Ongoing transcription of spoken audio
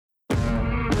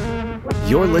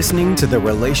You're listening to the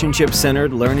Relationship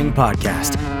Centered Learning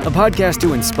Podcast, a podcast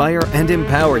to inspire and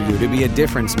empower you to be a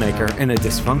difference maker in a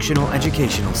dysfunctional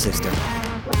educational system.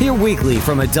 Hear weekly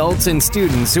from adults and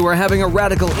students who are having a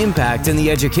radical impact in the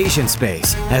education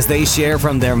space as they share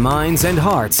from their minds and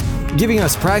hearts, giving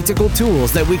us practical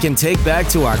tools that we can take back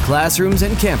to our classrooms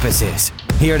and campuses.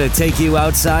 Here to take you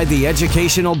outside the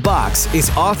educational box is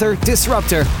author,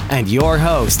 disruptor, and your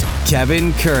host,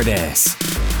 Kevin Curtis.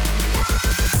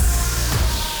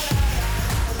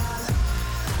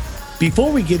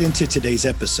 Before we get into today's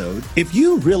episode, if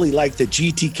you really like the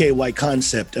GTKY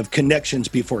concept of connections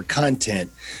before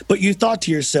content, but you thought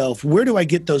to yourself, where do I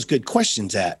get those good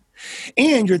questions at?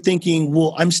 And you're thinking,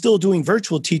 well, I'm still doing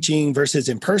virtual teaching versus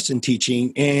in-person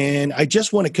teaching, and I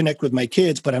just want to connect with my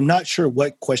kids, but I'm not sure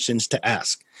what questions to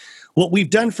ask. What we've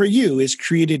done for you is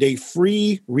created a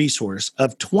free resource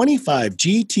of 25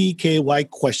 GTKY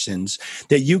questions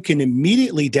that you can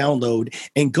immediately download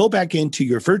and go back into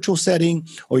your virtual setting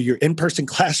or your in-person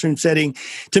classroom setting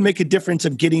to make a difference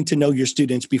of getting to know your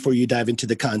students before you dive into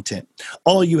the content.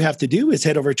 All you have to do is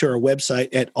head over to our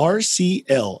website at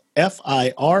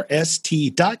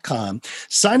rclfirst.com,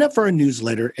 sign up for our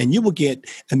newsletter, and you will get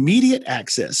immediate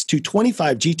access to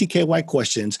 25 GTKY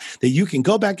questions that you can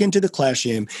go back into the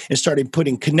classroom and started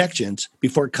putting connections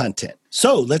before content.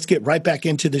 So let's get right back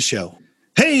into the show.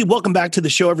 Hey, welcome back to the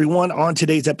show, everyone. On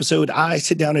today's episode, I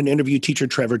sit down and interview teacher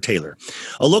Trevor Taylor,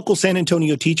 a local San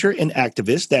Antonio teacher and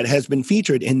activist that has been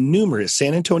featured in numerous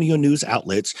San Antonio news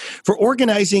outlets for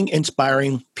organizing,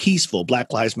 inspiring peaceful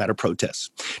Black Lives Matter protests.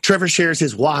 Trevor shares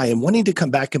his why in wanting to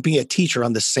come back and be a teacher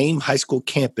on the same high school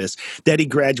campus that he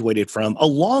graduated from,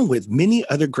 along with many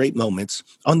other great moments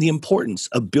on the importance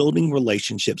of building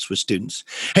relationships with students.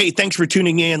 Hey, thanks for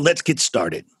tuning in. Let's get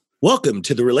started. Welcome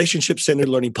to the Relationship Centered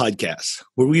Learning Podcast,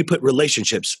 where we put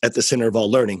relationships at the center of all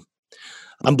learning.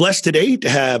 I'm blessed today to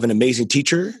have an amazing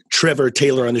teacher, Trevor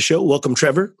Taylor, on the show. Welcome,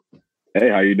 Trevor. Hey,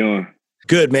 how you doing?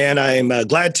 Good, man. I'm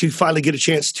glad to finally get a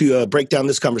chance to break down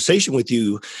this conversation with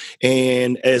you.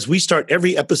 And as we start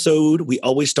every episode, we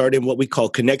always start in what we call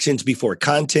connections before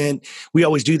content. We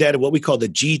always do that in what we call the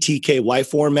GTKY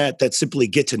format. That's simply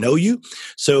get to know you.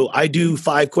 So I do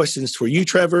 5 questions for you,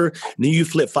 Trevor, and then you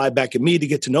flip 5 back at me to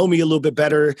get to know me a little bit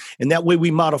better. And that way we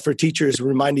model for teachers,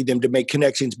 reminding them to make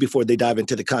connections before they dive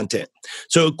into the content.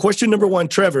 So question number 1,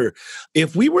 Trevor,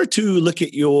 if we were to look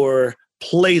at your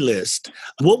playlist,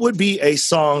 what would be a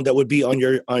song that would be on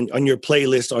your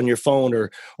playlist on your phone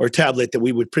or tablet that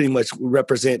we would pretty much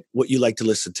represent what you like to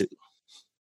listen to?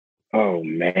 Oh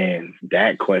man,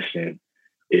 that question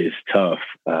is tough.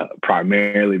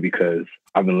 Primarily because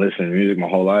I've been listening to music my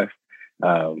whole life,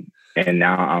 and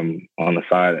now I'm on the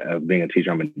side of being a teacher.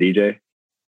 I'm a DJ,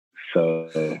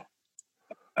 so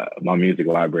my music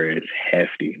library is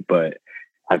hefty. But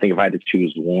I think if I had to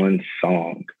choose one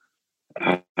song.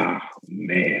 Oh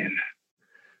man,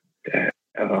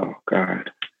 oh God,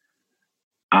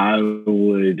 I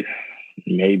would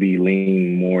maybe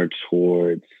lean more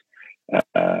towards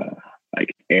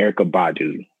like Erykah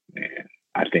Badu. Man,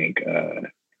 I think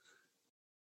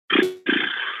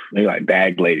maybe like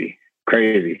Bag Lady,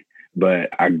 crazy. But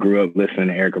I grew up listening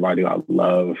to Erykah Badu. I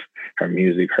love her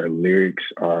music. Her lyrics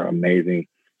are amazing,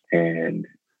 and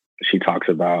she talks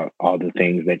about all the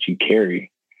things that you carry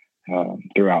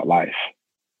throughout life.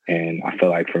 And I feel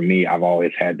like for me, I've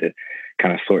always had to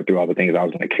kind of sort through all the things I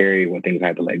was going to carry, what things I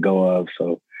had to let go of.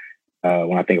 So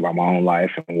when I think about my own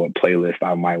life and what playlist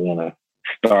I might want to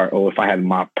start, or if I had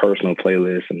my personal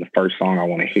playlist and the first song I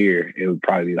want to hear, it would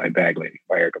probably be like Bag Lady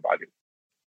by Erykah Badu.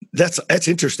 That's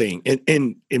interesting.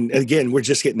 And again, we're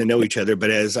just getting to know each other.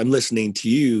 But as I'm listening to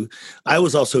you, I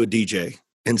was also a DJ.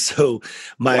 And so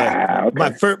my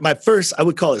first, I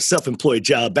would call it self-employed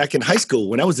job back in high school.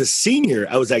 When I was a senior,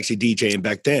 I was actually DJing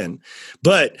back then.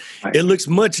 But it looks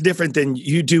much different than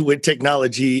you do with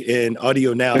technology and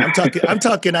audio now. I'm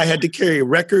talking I had to carry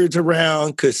records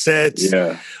around, cassettes,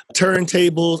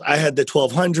 turntables. I had the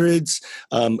 1200s,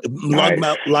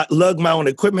 lug my own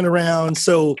equipment around.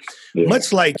 So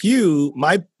much like you,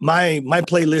 my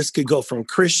playlist could go from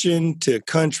Christian to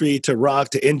country to rock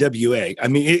to NWA. I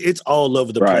mean, it's all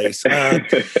over the place.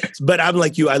 But I'm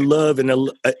like you. I love and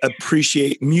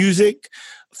appreciate music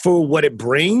for what it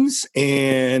brings.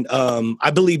 And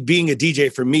I believe being a DJ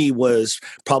for me was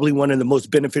probably one of the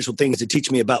most beneficial things to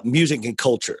teach me about music and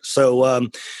culture. So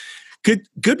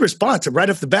good response. And right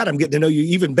off the bat, I'm getting to know you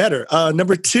even better.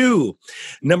 Number two,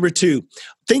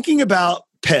 thinking about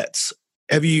pets.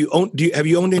 Have you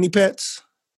owned any pets?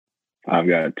 I've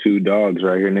got 2 dogs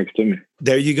right here next to me.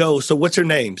 There you go. So what's their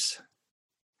names?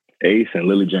 Ace and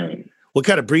Lily Jane. What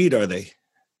kind of breed are they?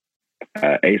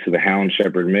 Ace is a Hound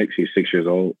Shepherd mix. He's 6 years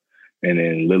old. And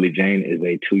then Lily Jane is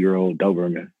a 2-year-old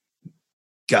Doberman.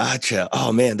 Gotcha.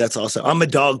 Oh, man, that's awesome. I'm a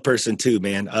dog person too,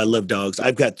 man. I love dogs.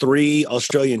 I've got 3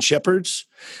 Australian Shepherds.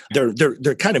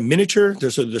 They're kind of miniature.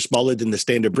 They're smaller than the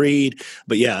standard breed.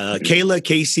 But yeah, Kayla,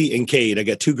 Casey, and Cade. I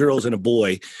got 2 girls and a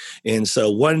boy. And so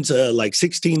one's like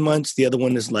 16 months. The other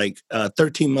one is like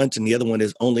 13 months. And the other one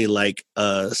is only like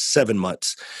 7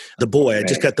 months. The boy, I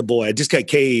just got the boy. I just got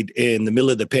Cade in the middle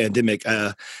of the pandemic.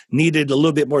 Needed a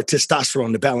little bit more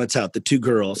testosterone to balance out the 2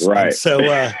 girls. Right. And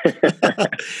so,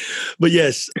 but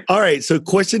yes. All right. So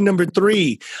question number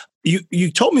 3,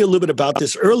 you told me a little bit about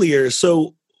this earlier.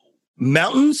 So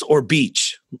mountains or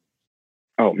beach?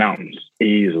 Oh, mountains.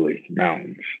 Easily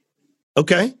mountains.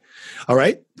 Okay. All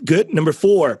right. Good. Number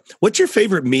 4, what's your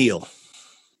favorite meal?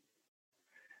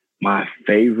 My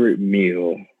favorite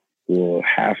meal will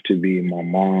have to be my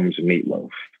mom's meatloaf.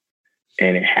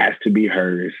 And it has to be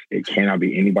hers. It cannot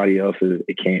be anybody else's.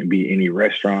 It can't be any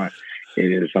restaurant. It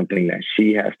is something that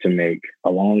she has to make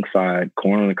alongside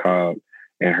corn on the cob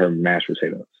and her mashed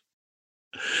potatoes.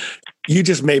 You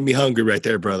just made me hungry right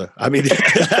there, brother. I mean,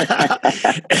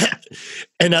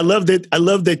 and I love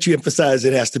that you emphasize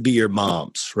it has to be your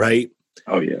mom's, right?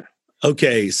 Oh, yeah.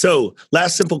 Okay. So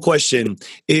last simple question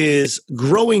is,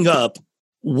 growing up,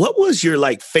 what was your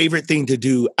like favorite thing to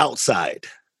do outside?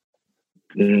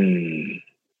 I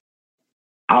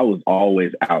was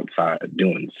always outside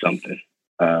doing something.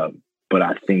 But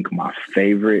I think my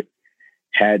favorite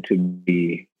had to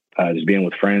be just being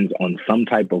with friends on some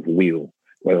type of wheel,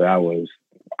 whether I was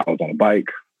on a bike,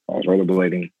 I was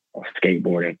rollerblading, or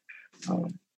skateboarding.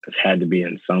 It had to be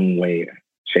in some way,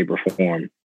 shape, or form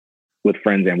with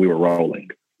friends, and we were rolling,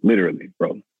 literally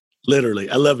rolling. Literally.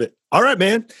 I love it. All right,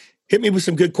 man. Hit me with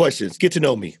some good questions. Get to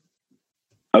know me.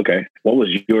 Okay. What was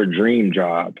your dream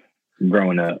job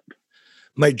growing up?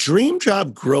 My dream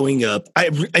job growing up, I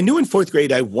knew in 4th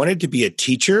grade I wanted to be a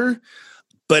teacher,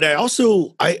 but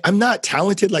I'm not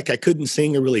talented, like I couldn't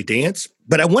sing or really dance,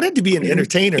 but I wanted to be an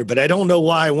entertainer, but I don't know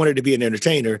why I wanted to be an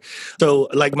entertainer. So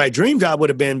like my dream job would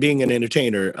have been being an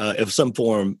entertainer of some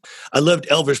form. I loved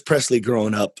Elvis Presley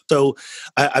growing up. So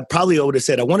I probably would have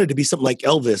said I wanted to be something like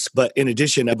Elvis, but in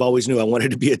addition, I've always knew I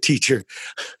wanted to be a teacher.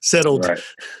 Settled. Right.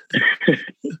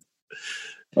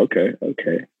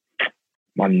 Okay.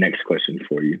 My next question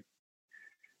for you.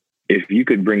 If you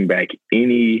could bring back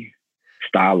any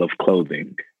style of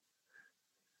clothing,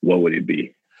 what would it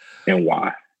be and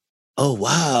why? Oh,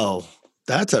 wow.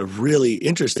 That's a really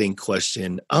interesting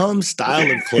question.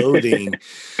 Style of clothing.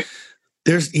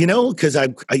 There's, because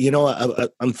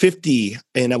I'm 50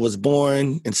 and I was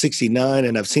born in 69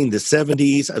 and I've seen the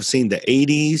 70s. I've seen the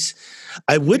 80s.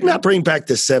 I would not bring back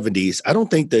the 70s. I don't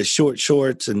think the short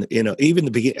shorts and, even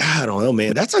the beginning, I don't know,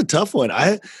 man, that's a tough one.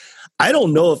 I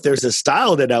don't know if there's a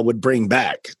style that I would bring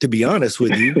back, to be honest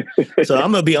with you. So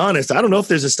I'm going to be honest. I don't know if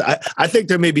there's a style. I think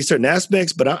there may be certain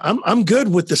aspects, but I'm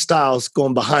good with the styles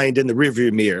going behind in the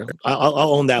rearview mirror. I'll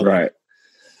own that one. Right.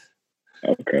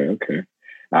 Okay.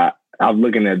 I'm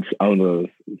looking at some of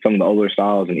the older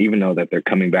styles, and even though that they're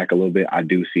coming back a little bit, I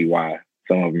do see why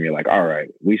some of them you're like, all right,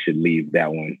 we should leave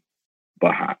that one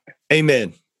behind.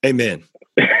 Amen.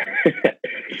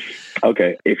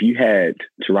 Okay. If you had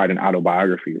to write an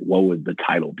autobiography, what would the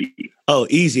title be? Oh,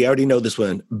 easy. I already know this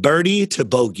one. Birdie to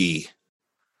Bogey.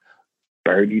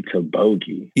 Birdie to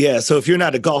Bogey. Yeah. So if you're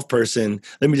not a golf person,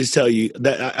 let me just tell you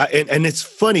that. And it's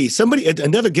funny.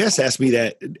 Another guest asked me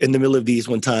that in the middle of these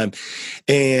one time.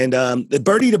 And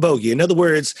birdie to Bogey. In other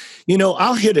words,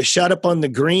 I'll hit a shot up on the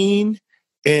green.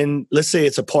 And let's say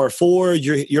it's a par 4.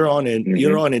 You're on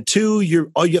in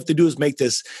 2. All you have to do is make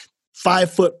this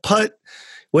 5-foot putt,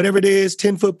 whatever it is,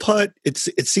 10-foot putt. It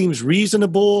seems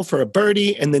reasonable for a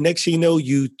birdie, and the next thing you know,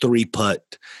 you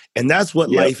 3-putt, and that's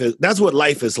what life is. That's what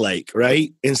life is like,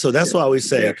 right? And so that's why I always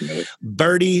say, definitely.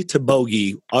 Birdie to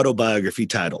Bogey autobiography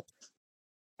title.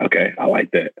 Okay, I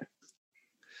like that.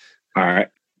 All right,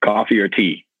 coffee or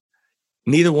tea?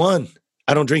 Neither one.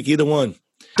 I don't drink either one.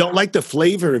 Don't like the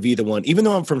flavor of either one. Even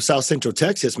though I'm from South Central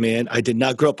Texas, man, I did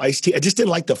not grow up iced tea. I just didn't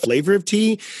like the flavor of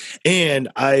tea. And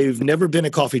I've never been a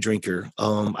coffee drinker.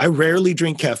 I rarely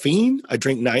drink caffeine. I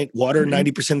drink water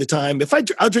 90% of the time.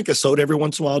 I'll drink a soda every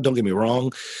once in a while, don't get me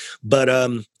wrong. But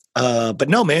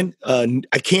no, man,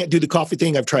 I can't do the coffee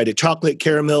thing. I've tried it: chocolate,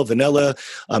 caramel, vanilla.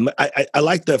 I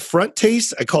like the front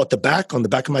taste. I call it the back, on the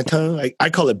back of my tongue. I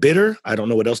call it bitter. I don't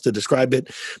know what else to describe it.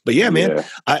 But yeah, man,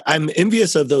 I'm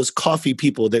envious of those coffee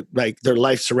people that like their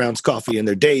life surrounds coffee and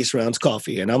their day surrounds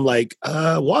coffee. And I'm like,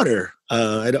 water.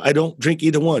 I don't drink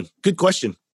either one. Good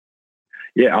question.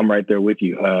 Yeah, I'm right there with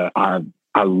you.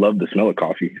 I love the smell of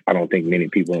coffee. I don't think many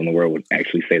people in the world would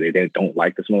actually say they don't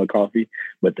like the smell of coffee,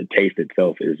 but the taste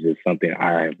itself is just something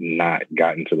I have not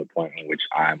gotten to the point in which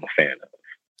I'm a fan of.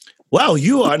 Wow,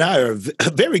 you and I are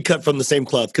very cut from the same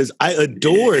cloth because I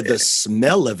adore the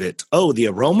smell of it. Oh, the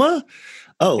aroma.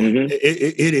 Oh,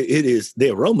 it is.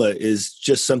 The aroma is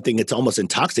just something that's almost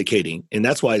intoxicating. And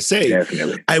that's why I say,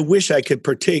 definitely, I wish I could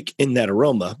partake in that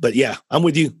aroma. But yeah, I'm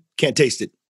with you. Can't taste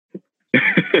it.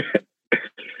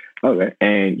 Okay.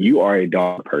 And you are a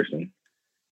dog person.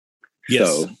 Yes.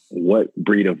 So what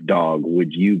breed of dog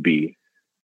would you be?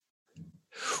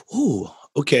 Ooh,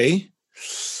 okay.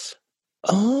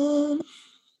 I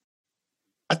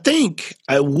think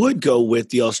I would go with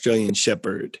the Australian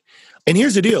Shepherd. And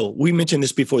here's the deal. We mentioned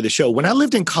this before the show. When I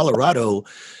lived in Colorado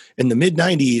in the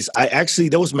mid-90s,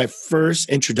 that was my first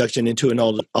introduction into an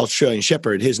Australian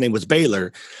Shepherd. His name was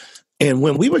Baylor. And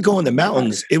when we would go in the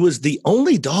mountains, it was the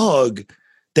only dog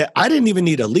that I didn't even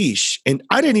need a leash. And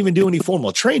I didn't even do any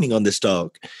formal training on this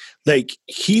dog. Like,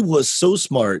 he was so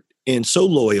smart and so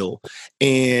loyal.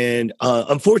 And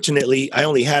unfortunately, I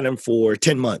only had him for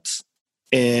 10 months.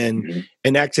 And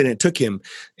an accident took him.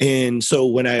 And so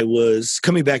when I was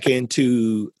coming back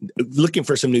into looking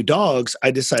for some new dogs,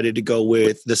 I decided to go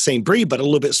with the same breed, but a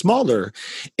little bit smaller.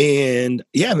 And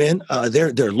yeah, man,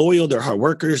 they're loyal. They're hard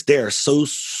workers. They are so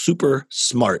super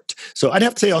smart. So I'd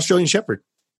have to say Australian Shepherd.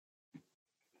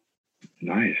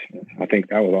 Nice. I think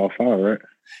that was all 5, right?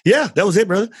 Yeah, that was it,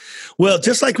 brother. Well,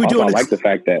 just like we do. I like the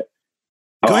fact that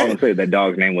I was going to say that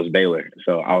dog's name was Baylor.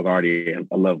 So I was already in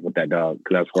love with that dog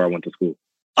because that's where I went to school.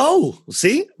 Oh,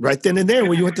 see, right then and there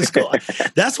when you went to school.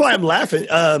 That's why I'm laughing.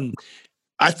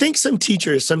 I think some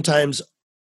teachers sometimes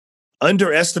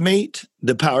underestimate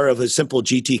the power of a simple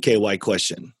GTKY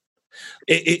question.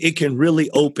 It can really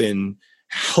open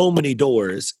so many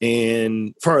doors.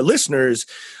 And for our listeners,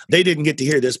 they didn't get to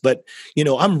hear this, but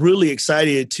I'm really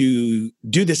excited to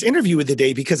do this interview with you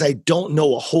today because I don't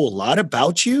know a whole lot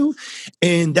about you.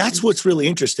 And that's what's really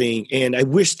interesting. And I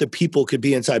wish the people could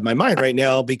be inside my mind right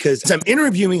now because as I'm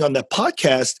interviewing on the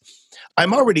podcast,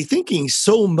 I'm already thinking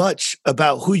so much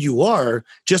about who you are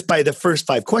just by the first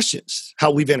 5 questions,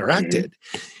 how we've interacted.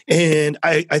 And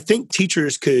I think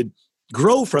teachers could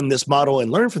grow from this model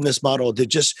and learn from this model to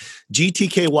just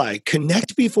GTKY,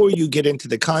 connect before you get into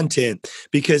the content,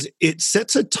 because it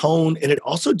sets a tone and it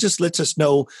also just lets us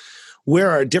know where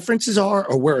our differences are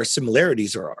or where our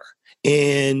similarities are.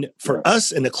 And for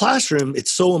us in the classroom,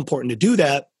 it's so important to do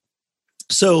that.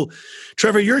 So,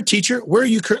 Trevor, you're a teacher. Where are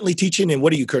you currently teaching and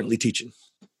what are you currently teaching?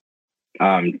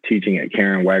 I'm teaching at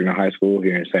Karen Wagner High School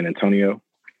here in San Antonio.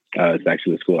 It's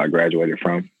actually the school I graduated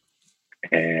from.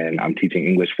 And I'm teaching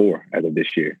English 4 as of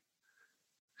this year.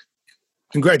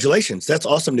 Congratulations. That's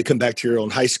awesome to come back to your own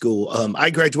high school.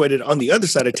 I graduated on the other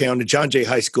side of town to John Jay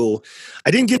High School. I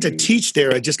didn't get to teach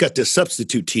there. I just got to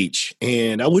substitute teach.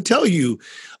 And I would tell you,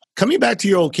 coming back to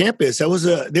your old campus, there was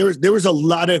a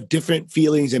lot of different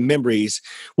feelings and memories.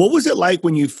 What was it like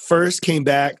when you first came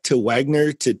back to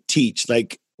Wagner to teach?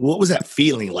 Like, what was that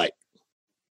feeling like?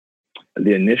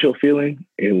 The initial feeling,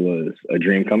 it was a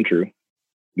dream come true.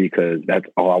 Because that's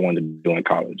all I wanted to do in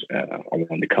college. I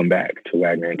wanted to come back to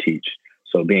Wagner and teach.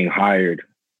 So being hired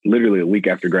literally a week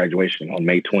after graduation on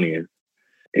May 20th,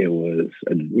 it was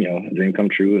a dream come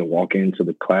true to walk into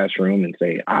the classroom and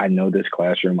say, I know this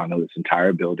classroom. I know this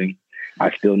entire building.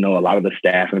 I still know a lot of the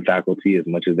staff and faculty as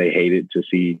much as they hated to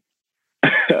see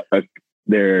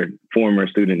their former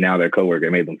student, now their coworker.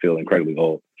 It made them feel incredibly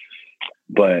old.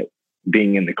 But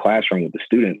being in the classroom with the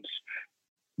students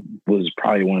was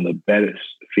probably one of the best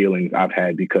feelings I've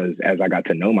had because as I got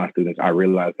to know my students, I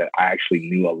realized that I actually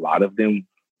knew a lot of them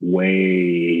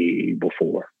way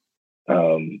before,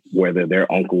 whether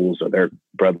their uncles or their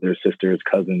brothers, sisters,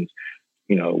 cousins,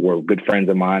 were good friends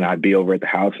of mine. I'd be over at the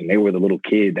house and they were the little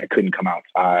kid that couldn't come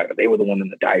outside. Or they were the one in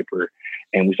the diaper.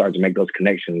 And we started to make those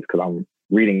connections because I'm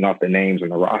reading off the names on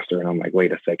the roster and I'm like,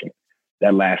 wait a second,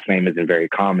 that last name isn't very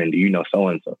common. Do you know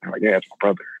so-and-so? I'm like, yeah, that's my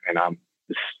brother. And I'm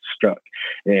struck.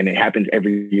 And it happens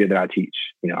every year that I teach.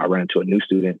 I run into a new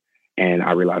student and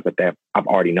I realize that I've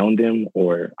already known them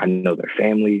or I know their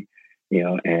family,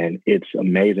 and it's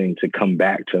amazing to come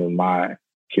back to my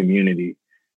community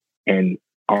and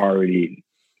already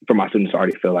for my students to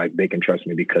already feel like they can trust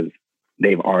me because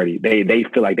they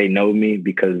feel like they know me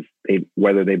because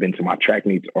whether they've been to my track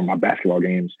meets or my basketball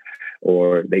games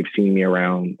or they've seen me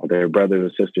around, or their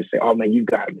brothers or sisters say, oh man, you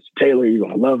got Mr. Taylor, you're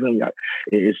going to love him.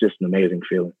 It's just an amazing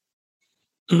feeling.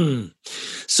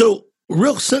 So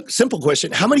simple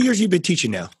question. How many years have you been teaching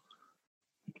now?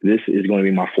 This is going to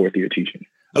be my 4th year teaching.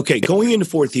 Okay, going into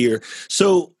fourth year.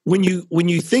 So when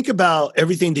you think about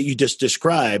everything that you just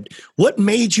described, what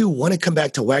made you want to come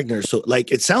back to Wagner? So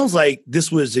like it sounds like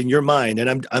this was in your mind,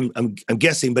 and I'm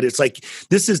guessing, but it's like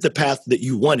this is the path that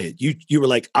you wanted. You were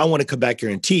like, I want to come back here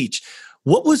and teach.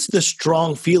 What was the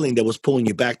strong feeling that was pulling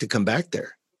you back to come back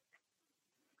there?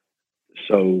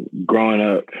 So growing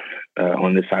up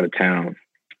on this side of town,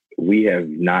 we have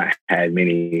not had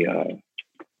many,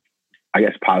 I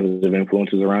guess, positive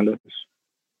influences around us.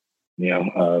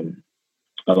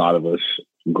 A lot of us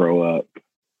grow up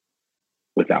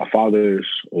without fathers,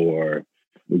 or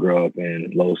we grow up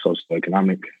in low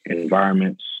socioeconomic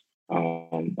environments. A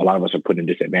lot of us are put in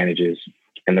disadvantages,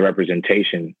 and the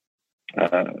representation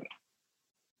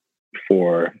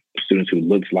for students who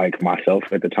looked like myself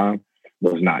at the time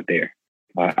was not there.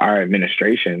 Our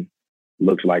administration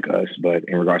looks like us, but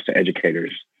in regards to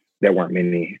educators, there weren't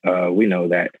many. We know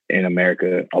that in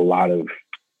America, a lot of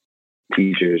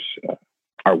teachers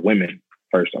are women,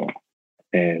 first of all,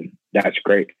 and that's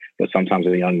great. But sometimes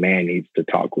a young man needs to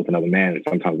talk with another man, and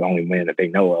sometimes the only man that they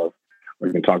know of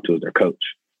or can talk to is their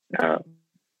coach,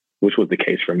 which was the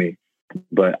case for me.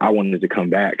 But I wanted to come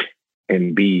back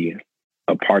and be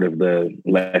a part of the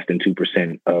less than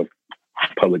 2% of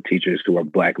public teachers who are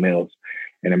Black males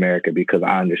in America, because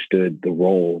I understood the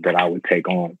role that I would take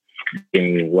on,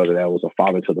 being whether that was a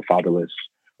father to the fatherless,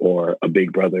 or a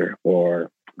big brother, or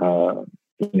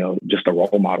just a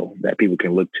role model that people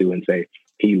can look to and say,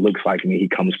 he looks like me. He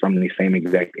comes from the same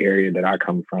exact area that I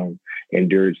come from,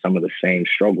 endured some of the same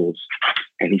struggles,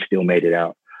 and he still made it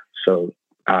out. So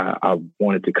I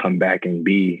wanted to come back and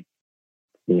be,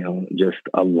 just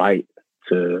a light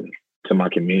to my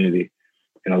community,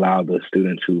 and allow the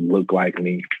students who look like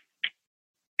me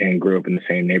and grew up in the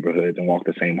same neighborhoods and walk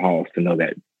the same halls to know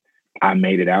that I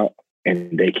made it out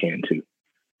and they can too.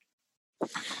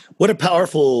 What a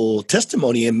powerful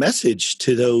testimony and message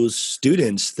to those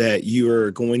students that you are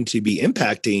going to be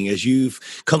impacting as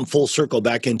you've come full circle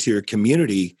back into your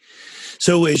community.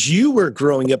 So as you were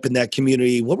growing up in that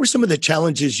community, what were some of the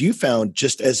challenges you found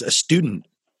just as a student?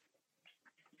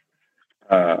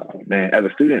 As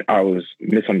a student, I was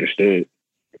misunderstood.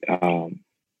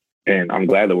 And I'm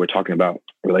glad that we're talking about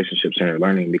relationship-centered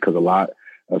learning, because a lot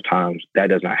of times that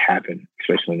does not happen,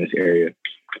 especially in this area.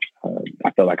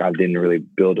 I felt like I didn't really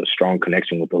build a strong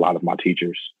connection with a lot of my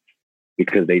teachers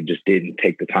because they just didn't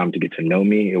take the time to get to know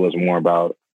me. It was more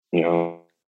about, I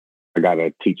got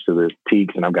to teach to the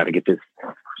peaks and I've got to get this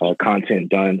content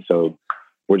done. So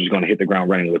we're just going to hit the ground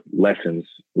running with lessons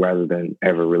rather than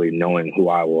ever really knowing who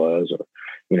I was, or,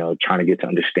 trying to get to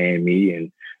understand me.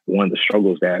 And one of the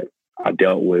struggles that I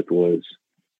dealt with was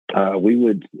we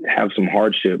would have some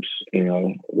hardships,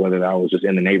 whether that was just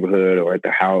in the neighborhood or at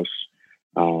the house,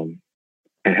 and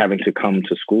having to come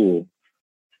to school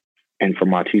and for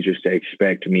my teachers to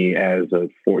expect me as a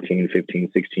 14,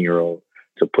 15, 16-year-old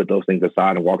to put those things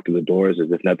aside and walk through the doors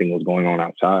as if nothing was going on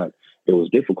outside. It was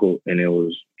difficult, and it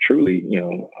was truly, it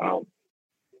was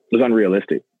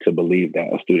unrealistic to believe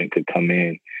that a student could come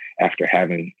in after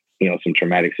having, some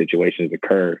traumatic situations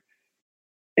occur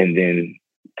and then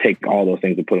take all those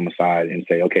things and put them aside and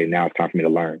say, okay, now it's time for me to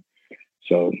learn.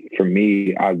 So for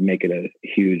me, I'd make it a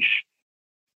huge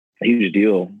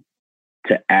deal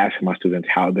to ask my students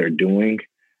how they're doing,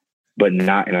 but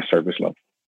not in a surface level.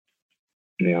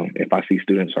 If I see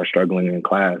students are struggling in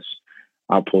class,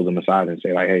 I'll pull them aside and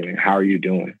say, like, hey, man, how are you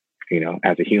doing?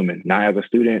 As a human, not as a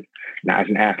student, not as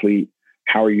an athlete.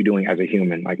 How are you doing as a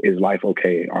human? Like, is life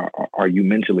okay? Are you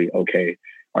mentally okay?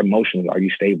 Emotionally, are you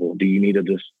stable? Do you need to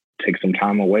just take some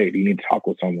time away? Do you need to talk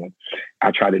with someone?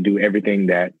 I try to do everything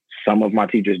that some of my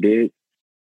teachers did,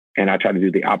 and I try to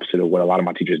do the opposite of what a lot of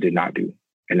my teachers did not do.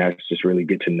 And that's just really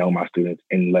get to know my students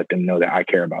and let them know that I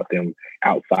care about them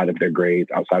outside of their grades,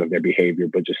 outside of their behavior,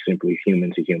 but just simply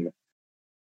human to human.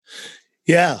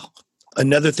 Yeah.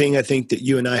 Another thing I think that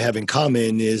you and I have in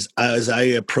common is as I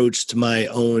approached my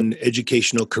own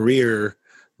educational career,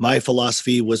 my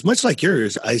philosophy was much like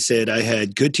yours. I said I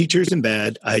had good teachers and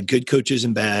bad. I had good coaches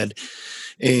and bad.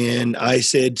 And I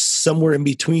said somewhere in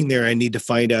between there, I need to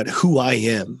find out who I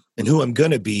am and who I'm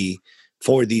going to be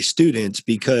for these students,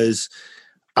 because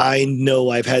I know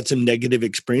I've had some negative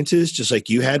experiences, just like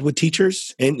you had with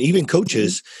teachers and even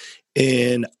coaches.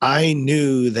 And I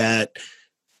knew that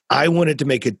I wanted to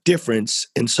make a difference.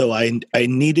 And so I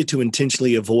needed to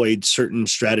intentionally avoid certain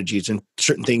strategies and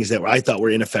certain things that I thought were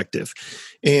ineffective.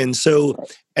 And so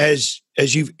as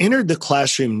you've entered the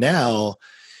classroom now,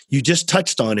 you just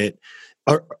touched on it.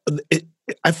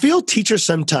 I feel teachers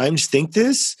sometimes think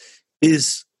this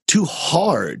is too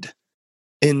hard.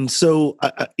 And so,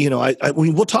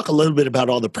 we'll talk a little bit about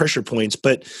all the pressure points,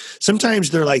 but sometimes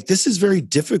they're like, this is very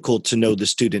difficult to know the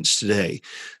students today.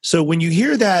 So when you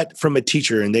hear that from a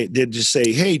teacher and they just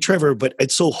say, hey, Trevor, but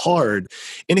it's so hard.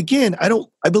 And again,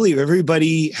 I believe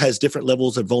everybody has different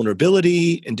levels of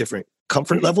vulnerability and different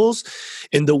comfort levels.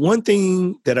 And the one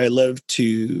thing that I love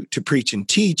to preach and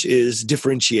teach is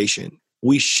differentiation.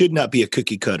 We should not be a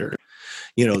cookie cutter.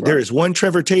 There is one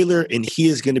Trevor Taylor, and he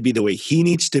is going to be the way he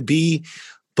needs to be.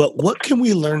 But what can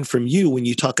we learn from you when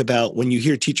you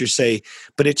hear teachers say,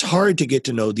 but it's hard to get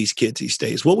to know these kids these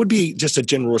days? What would be just a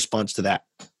general response to that?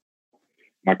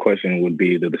 My question would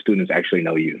be, do the students actually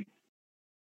know you?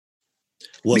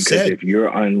 Well because said. if you're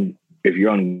on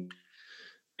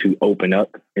to open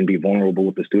up and be vulnerable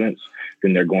with the students,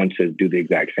 then they're going to do the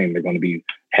exact same. They're going to be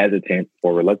hesitant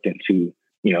or reluctant to,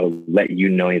 let you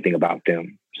know anything about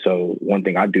them. So one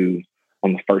thing I do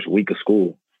on the first week of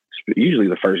school, usually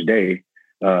the first day,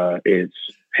 is,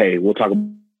 hey, we'll talk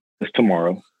about this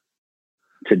tomorrow.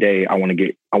 Today, I want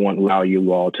to allow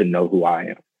you all to know who I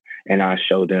am. And I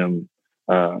show them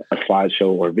a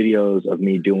slideshow or videos of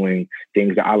me doing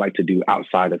things that I like to do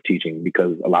outside of teaching,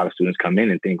 because a lot of students come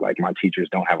in and think like my teachers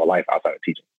don't have a life outside of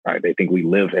teaching, right? They think we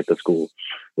live at the school,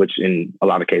 which in a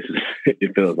lot of cases,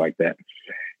 it feels like that,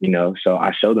 So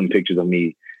I show them pictures of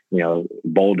me,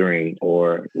 bouldering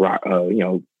or,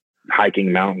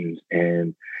 hiking mountains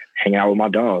and hanging out with my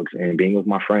dogs and being with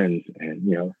my friends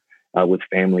and, with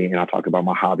family. And I talk about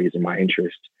my hobbies and my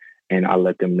interests. And I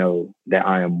let them know that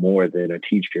I am more than a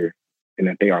teacher and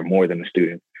that they are more than a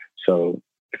student. So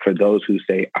for those who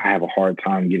say, I have a hard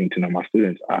time getting to know my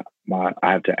students, I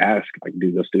have to ask, like,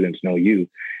 do the students know you?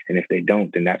 And if they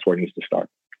don't, then that's where it needs to start.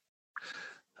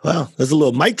 Wow, there's a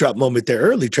little mic drop moment there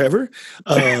early, Trevor.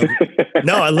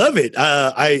 No, I love it.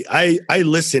 I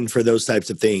listen for those types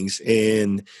of things.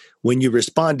 And when you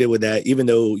responded with that, even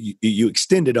though you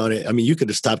extended on it, I mean, you could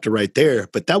have stopped it right there,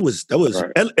 but that was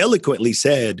right. Eloquently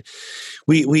said.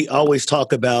 We always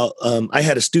talk about, I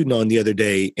had a student on the other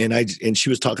day and she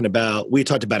was talking about, we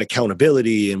talked about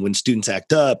accountability and when students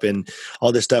act up and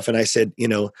all this stuff. And I said,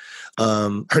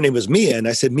 her name was Mia. And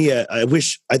I said, Mia,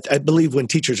 I believe when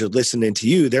teachers are listening to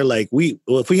you, they're like,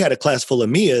 if we had a class full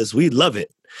of Mias, we'd love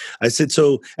it. I said,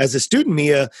 so as a student,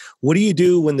 Mia, what do you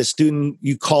do when the student,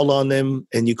 you call on them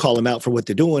and you call them out for what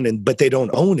they're doing, but they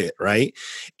don't own it, right?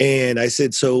 And I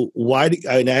said, so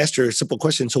and I asked her a simple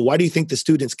question. So why do you think the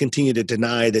students continue to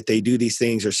deny that they do these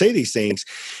things or say these things?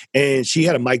 And she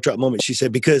had a mic drop moment. She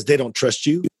said, because they don't trust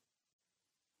you.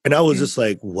 And I was just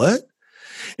like, what?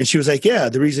 And she was like, yeah,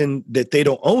 the reason that they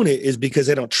don't own it is because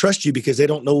they don't trust you, because they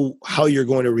don't know how you're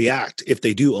going to react if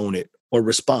they do own it or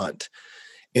respond.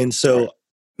 And so,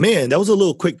 man, that was a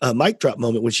little quick mic drop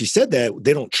moment when she said that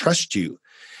they don't trust you.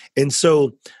 And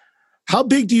so how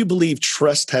big do you believe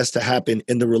trust has to happen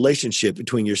in the relationship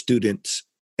between your students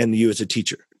and you as a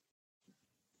teacher?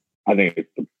 I think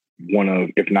it's one of,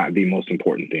 if not the most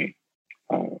important thing.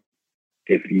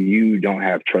 If you don't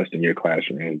have trust in your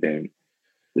classroom, then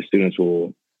the students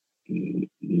will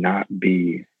not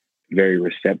be very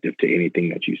receptive to anything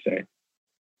that you say.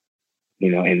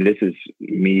 And this is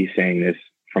me saying this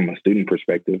from a student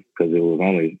perspective, because it was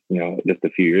only, just a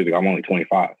few years ago. I'm only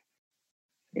 25.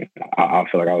 I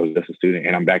feel like I was just a student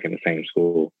and I'm back in the same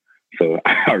school. So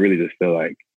I really just feel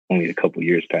like only a couple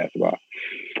years passed by.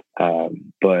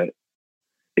 But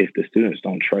if the students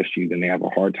don't trust you, then they have a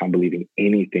hard time believing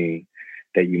anything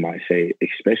that you might say,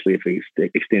 especially if it's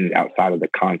extended outside of the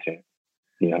content.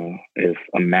 If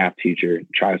a math teacher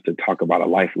tries to talk about a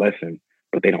life lesson,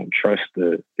 but they don't trust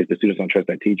if the students don't trust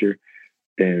that teacher,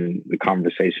 then the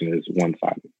conversation is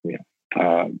one-sided.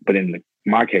 But in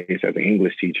my case, as an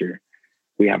English teacher,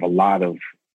 we have a lot of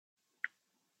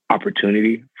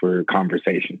opportunity for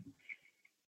conversation.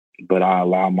 But I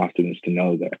allow my students to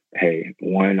know that, hey,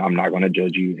 one, I'm not going to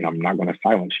judge you and I'm not going to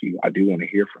silence you. I do want to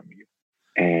hear from you.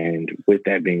 And with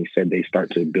that being said, they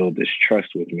start to build this trust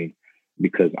with me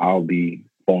because I'll be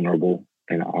vulnerable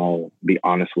and I'll be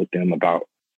honest with them about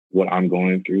what I'm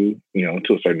going through,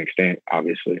 to a certain extent,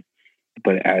 obviously.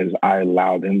 But as I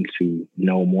allow them to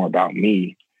know more about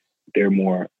me, they're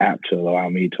more apt to allow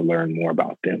me to learn more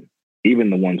about them. Even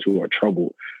the ones who are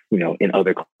troubled, in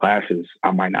other classes,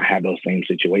 I might not have those same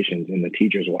situations. And the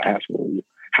teachers will ask, well,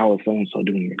 how is so-and-so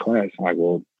doing in your class? I'm like,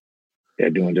 well, they're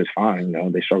doing just fine.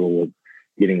 They struggle with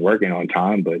getting working on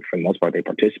time, but for the most part, they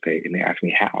participate. And they ask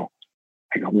me how.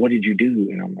 I go, what did you do?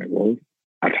 And I'm like, well,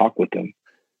 I talk with them.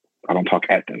 I don't talk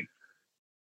at them.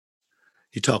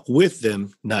 You talk with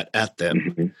them, not at them.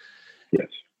 Mm-hmm. Yes.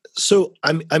 So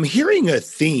I'm hearing a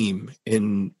theme,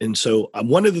 and so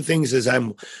one of the things as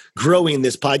I'm growing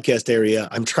this podcast area,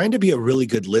 I'm trying to be a really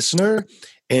good listener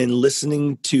and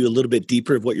listening to a little bit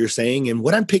deeper of what you're saying. And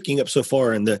what I'm picking up so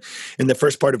far in the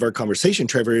first part of our conversation,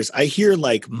 Trevor, is I hear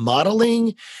like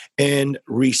modeling and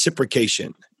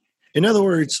reciprocation. In other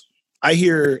words, I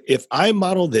hear if I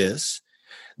model this,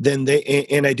 then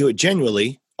and I do it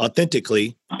genuinely,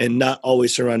 authentically, and not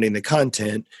always surrounding the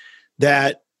content,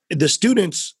 that the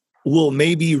students will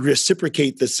maybe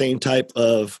reciprocate the same type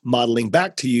of modeling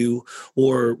back to you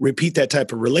or repeat that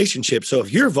type of relationship. So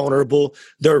if you're vulnerable,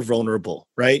 they're vulnerable,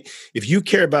 right? If you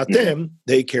care about them,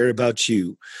 they care about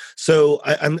you. So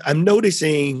I'm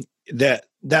noticing that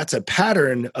that's a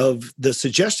pattern of the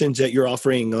suggestions that you're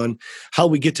offering on how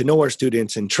we get to know our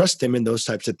students and trust them in those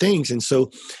types of things. And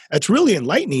so that's really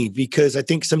enlightening, because I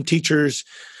think some teachers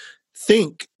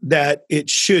think that it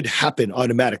should happen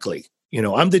automatically. You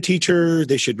know, I'm the teacher,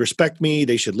 they should respect me,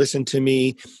 they should listen to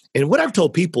me. And what I've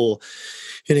told people,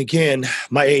 and again,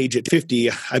 my age at 50,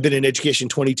 I've been in education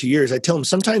 22 years. I tell them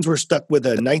sometimes we're stuck with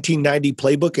a 1990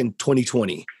 playbook in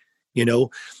 2020. You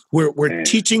know, we're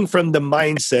teaching from the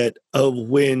mindset of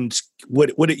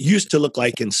what it used to look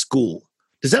like in school.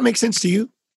 Does that make sense to you?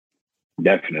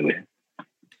 Definitely.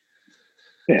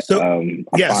 Yeah. So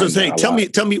tell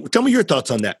me your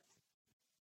thoughts on that.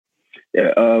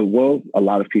 Yeah, well, a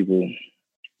lot of people,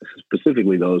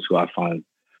 specifically those who I find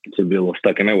to be a little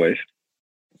stuck in their ways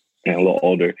and a little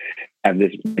older, have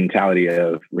this mentality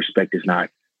of respect is not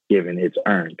given, it's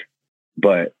earned.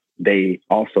 But they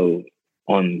also,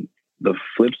 on the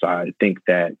flip side, think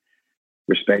that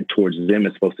respect towards them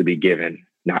is supposed to be given,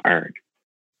 not earned.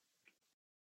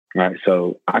 Right?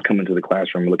 So I come into the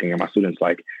classroom looking at my students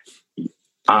like,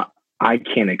 I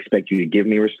can't expect you to give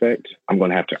me respect. I'm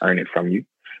going to have to earn it from you.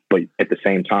 But at the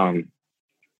same time,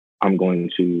 I'm going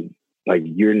to, like,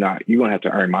 you're going to have to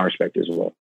earn my respect as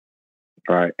well.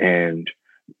 Right. And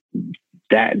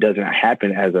that doesn't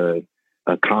happen as a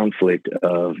conflict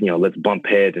of, you know, let's bump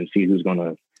heads and see who's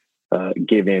going to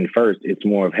give in first. It's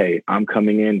more of, hey, I'm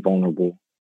coming in vulnerable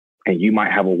and you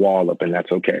might have a wall up, and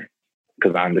that's okay,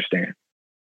 because I understand.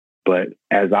 But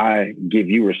as I give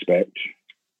you respect,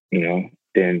 you know,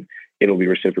 then it'll be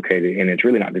reciprocated. And it's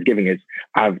really not just giving, it's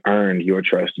I've earned your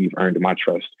trust, you've earned my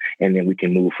trust, and then we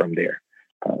can move from there.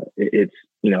 It's,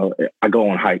 you know, I go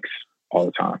on hikes all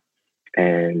the time.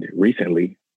 And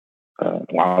recently,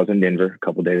 while I was in Denver a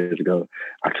couple of days ago,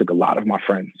 I took a lot of my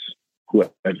friends who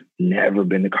had never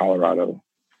been to Colorado,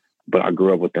 but I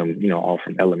grew up with them, you know, all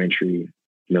from elementary,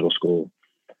 middle school.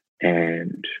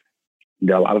 And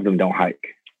a lot of them don't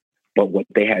hike. But what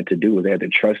they had to do was they had to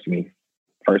trust me.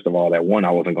 First of all, that one, I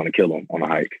wasn't going to kill them on a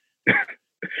hike.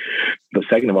 But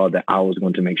second of all, that I was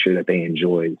going to make sure that they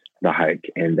enjoyed the hike,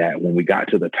 and that when we got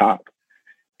to the top,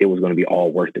 it was going to be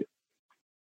all worth it.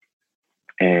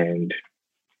 And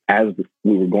as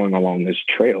we were going along this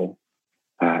trail,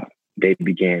 they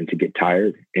began to get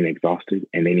tired and exhausted,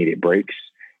 and they needed breaks,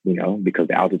 you know, because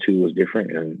the altitude was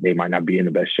different and they might not be in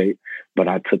the best shape. But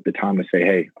I took the time to say,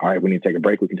 hey, all right, we need to take a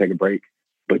break. We can take a break.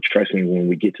 But trust me, when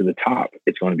we get to the top,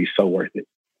 it's going to be so worth it,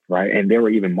 right? And there were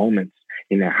even moments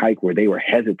in that hike where they were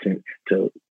hesitant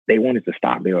they wanted to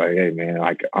stop. They were like, hey, man,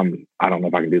 like, I don't know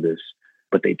if I can do this.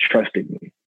 But they trusted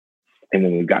me. And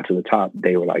when we got to the top,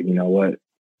 they were like, you know what?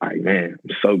 Like, man,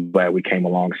 I'm so glad we came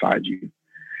alongside you.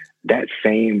 That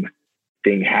same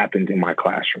thing happened in my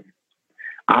classroom.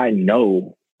 I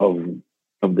know of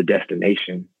the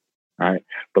destination, right?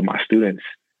 But my students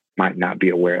might not be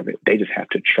aware of it. They just have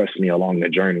to trust me along the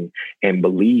journey and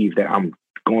believe that I'm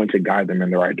going to guide them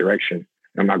in the right direction.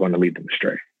 I'm not going to lead them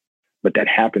astray. But that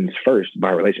happens first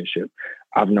by relationship.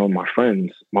 I've known my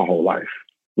friends my whole life.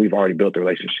 We've already built a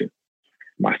relationship.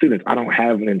 My students, I don't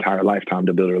have an entire lifetime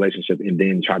to build a relationship and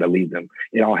then try to lead them.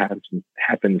 It all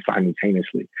happens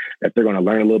simultaneously. That they're going to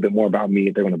learn a little bit more about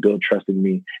me. They're going to build trust in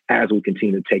me as we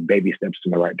continue to take baby steps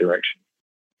in the right direction.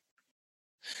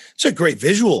 It's a great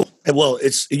visual. Well,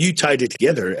 you tied it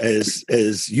together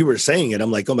as you were saying it.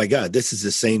 I'm like, oh my God, this is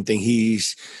the same thing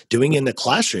he's doing in the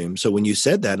classroom. So when you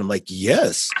said that, I'm like,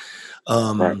 yes,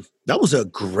 right. That was a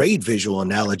great visual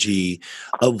analogy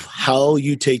of how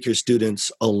you take your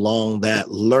students along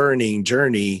that learning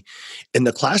journey in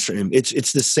the classroom.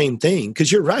 It's the same thing,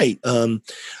 because you're right.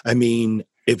 I mean,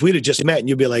 if we'd have just met and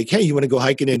you'd be like, hey, you want to go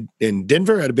hiking in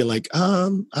Denver? I'd have been like,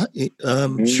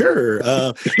 sure.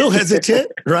 A little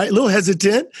hesitant, right? A little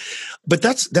hesitant. But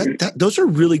those are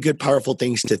really good, powerful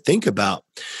things to think about.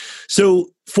 So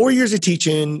 4 years of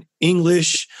teaching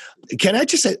English. Can I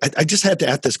just say, I just had to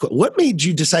ask this question. What made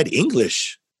you decide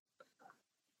English?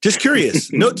 Just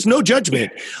curious. No, it's no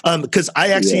judgment. Because I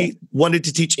actually wanted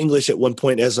to teach English at one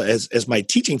point as my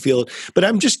teaching field, but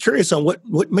I'm just curious on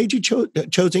what made you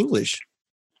chose English.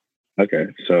 Okay,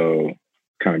 so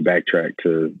kind of backtrack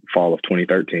to fall of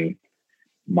 2013,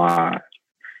 my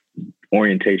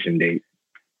orientation date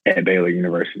at Baylor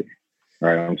University.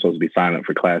 Right, I'm supposed to be signing up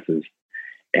for classes,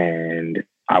 and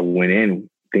I went in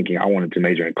thinking I wanted to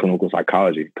major in clinical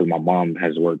psychology because my mom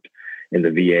has worked in the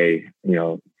VA,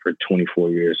 for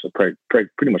 24 years, so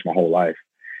pretty much my whole life.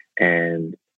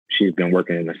 And she's been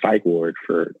working in the psych ward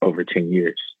for over 10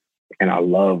 years. And I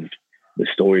loved the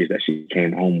stories that she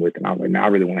came home with. And I was like, man, I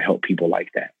really want to help people like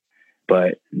that.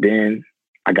 But then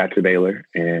I got to Baylor,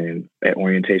 and at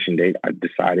orientation date, I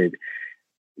decided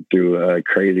through a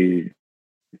crazy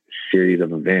series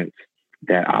of events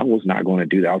that I was not going to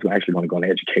do that. I was actually going to go into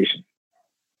education.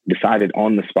 Decided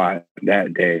on the spot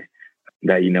that day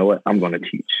that, you know what, I'm going to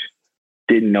teach.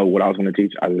 Didn't know what I was going to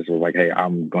teach. I just was like, hey,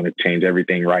 I'm going to change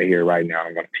everything right here, right now.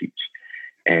 I'm going to teach.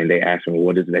 And they asked me,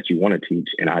 what is it that you want to teach?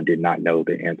 And I did not know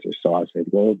the answer. So I said,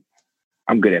 well,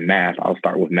 I'm good at math. I'll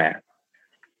start with math.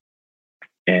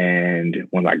 And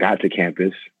when I got to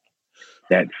campus,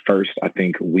 that first, I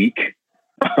think, week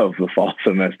of the fall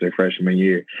semester, freshman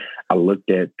year, I looked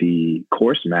at the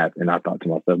course map and I thought to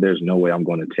myself, there's no way I'm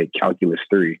going to take Calculus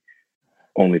 3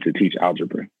 only to teach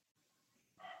algebra.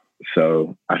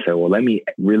 So I said, well, let me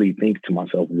really think to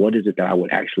myself, what is it that I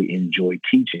would actually enjoy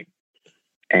teaching?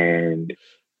 And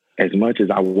as much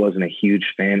as I wasn't a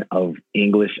huge fan of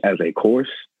English as a course,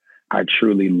 I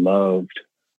truly loved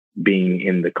being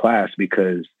in the class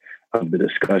because of the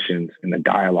discussions and the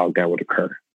dialogue that would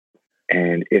occur.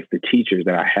 And if the teachers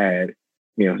that I had,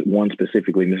 one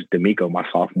specifically, Ms. D'Amico, my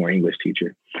sophomore English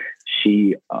teacher,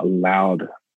 she allowed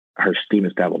her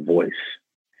students to have a voice.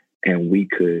 And we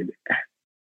could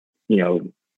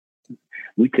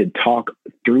talk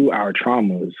through our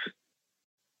traumas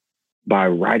by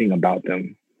writing about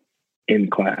them in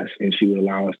class. And she would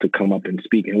allow us to come up and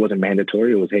speak. And it wasn't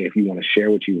mandatory. It was, hey, if you want to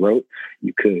share what you wrote,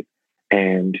 you could.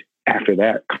 And after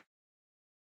that,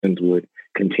 would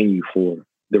continue for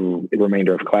the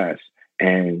remainder of class.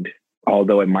 And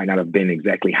although it might not have been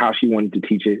exactly how she wanted to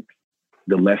teach it,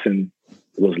 the lesson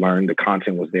was learned, the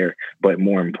content was there. But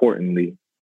more importantly,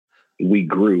 we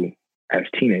grew as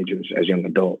teenagers, as young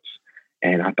adults.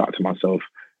 And I thought to myself,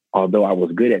 although I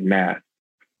was good at math,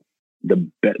 the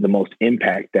most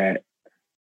impact that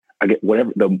I get,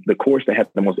 whatever the course that had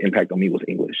the most impact on me was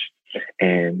English.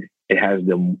 And it has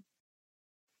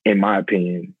in my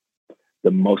opinion,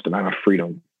 the most amount of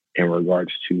freedom in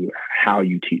regards to how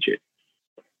you teach it.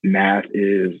 Math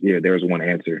is, there's one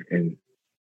answer. And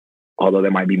although there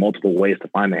might be multiple ways to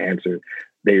find the answer,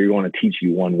 they're going to teach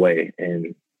you one way,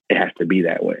 and it has to be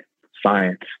that way.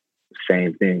 Science,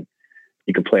 same thing.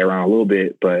 You can play around a little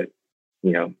bit, but,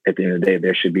 at the end of the day,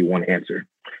 there should be one answer.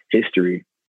 History,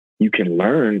 you can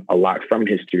learn a lot from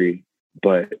history,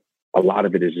 but a lot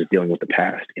of it is just dealing with the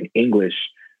past. In English,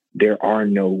 there are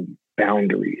no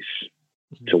boundaries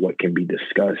to what can be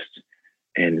discussed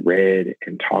and read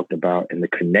and talked about, and the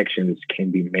connections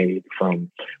can be made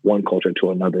from one culture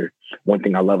to another. One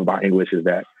thing I love about English is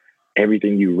that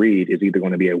everything you read is either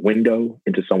going to be a window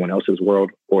into someone else's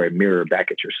world or a mirror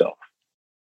back at yourself.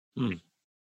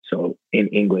 So in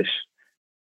English,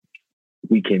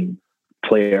 we can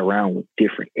play around with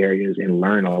different areas and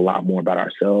learn a lot more about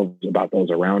ourselves, about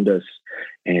those around us,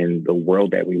 and the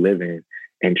world that we live in,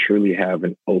 and truly have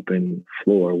an open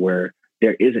floor where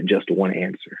there isn't just one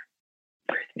answer,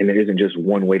 and there isn't just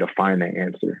one way to find that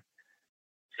answer.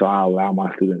 So I allow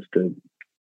my students to,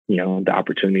 the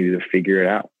opportunity to figure it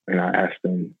out. And I ask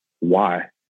them why.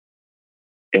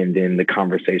 And then the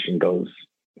conversation goes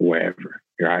wherever,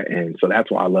 right? And so that's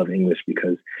why I love English,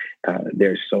 because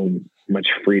there's so much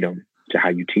freedom to how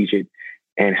you teach it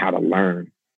and how to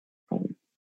learn.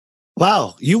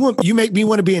 Wow. You make me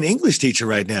want to be an English teacher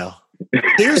right now.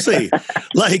 Seriously,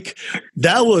 like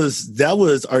that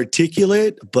was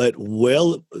articulate, but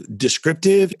well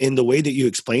descriptive in the way that you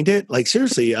explained it. Like,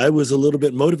 seriously, I was a little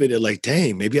bit motivated, like,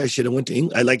 dang, maybe I should have went to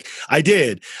English. I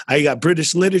did. I got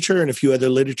British literature and a few other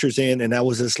literatures in, and I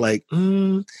was just like,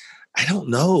 I don't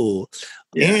know.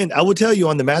 Yeah. And I will tell you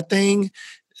on the math thing,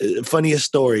 funniest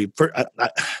story.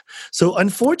 So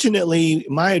unfortunately,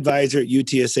 my advisor at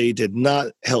UTSA did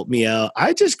not help me out.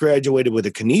 I just graduated with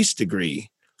a Kines degree.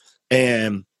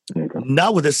 And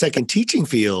not with a second teaching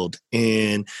field.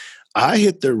 And I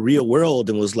hit the real world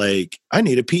and was like, I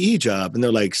need a PE job. And they're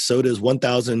like, so does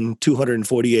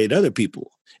 1,248 other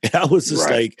people. And I was just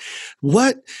like,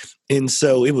 what? And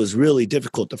so it was really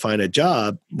difficult to find a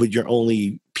job with your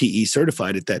only PE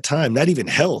certified at that time, not even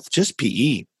health, just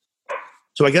PE.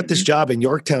 So I got this job in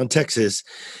Yorktown, Texas,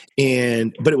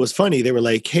 but it was funny. They were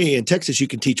like, hey, in Texas, you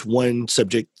can teach one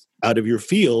subject out of your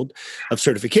field of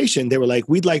certification. They were like,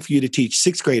 we'd like for you to teach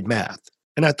 6th grade math.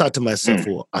 And I thought to myself,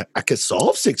 well, I could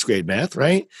solve 6th grade math,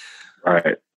 right?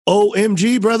 Right.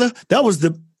 OMG, brother. That was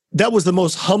the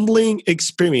most humbling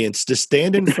experience to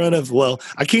stand in front of, well,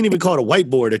 I can't even call it a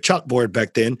whiteboard, a chalkboard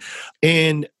back then,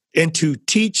 and to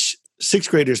teach 6th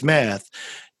graders math.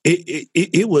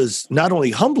 It was not only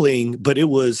humbling, but it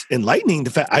was enlightening. The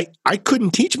fact I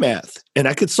couldn't teach math and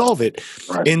I could solve it.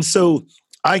 Right. And so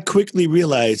I quickly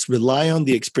realized, rely on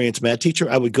the experienced math teacher.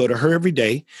 I would go to her every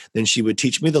day. Then she would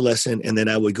teach me the lesson, and then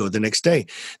I would go the next day.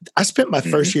 I spent my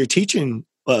first year teaching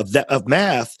of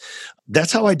math.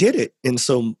 That's how I did it. And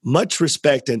so much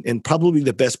respect and probably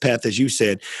the best path, as you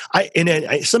said.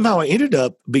 Somehow I ended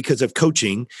up, because of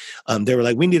coaching, they were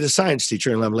like, we need a science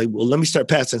teacher. And I'm like, well, let me start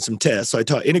passing some tests. So I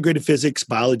taught integrated physics,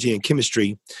 biology, and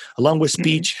chemistry, along with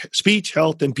speech,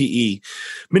 health, and PE,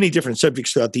 many different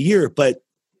subjects throughout the year, but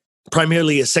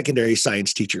primarily a secondary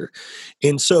science teacher.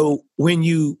 And so when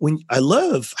I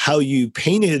love how you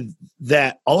painted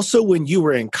that also when you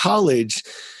were in college.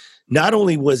 Not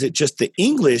only was it just the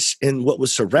English and what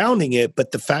was surrounding it,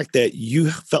 but the fact that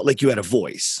you felt like you had a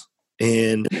voice.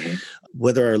 And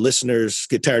whether our listeners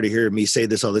get tired of hearing me say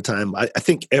this all the time, I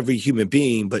think every human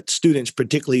being, but students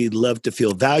particularly, love to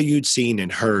feel valued, seen,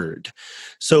 and heard.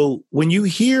 So when you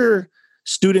hear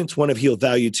students want to feel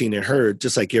valued, seen, and heard,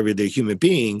 just like every other human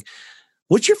being,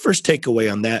 what's your first takeaway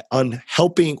on that, on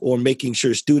helping or making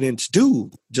sure students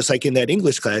do, just like in that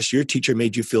English class, your teacher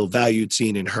made you feel valued,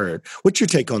 seen, and heard? What's your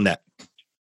take on that?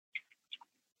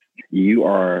 You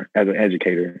are, as an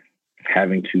educator,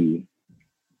 having to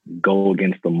go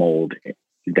against the mold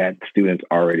that students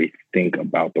already think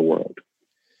about the world,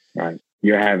 right?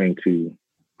 You're having to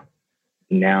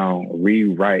now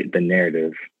rewrite the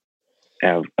narrative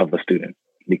of a student,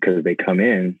 because they come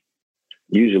in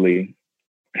usually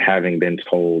having been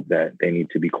told that they need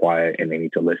to be quiet and they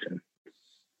need to listen.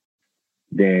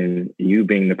 Then you,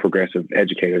 being the progressive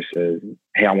educator, says,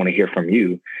 hey, I want to hear from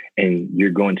you. And you're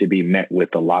going to be met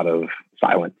with a lot of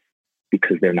silence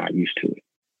because they're not used to it.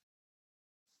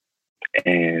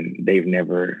 And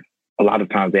a lot of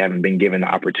times they haven't been given the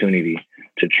opportunity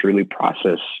to truly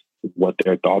process what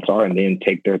their thoughts are and then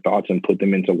take their thoughts and put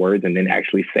them into words and then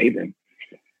actually say them.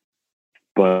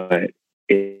 But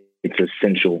it's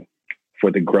essential for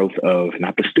the growth of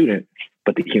not the student,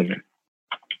 but the human.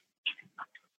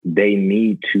 They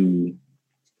need to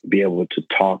be able to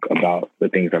talk about the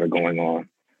things that are going on.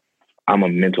 I'm a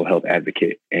mental health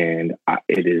advocate, and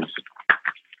it is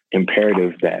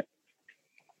imperative that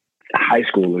high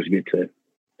schoolers get to,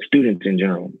 students in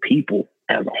general, people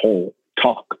as a whole,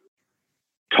 talk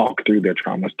through their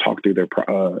traumas, talk through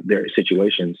their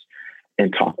situations,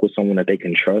 and talk with someone that they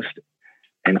can trust,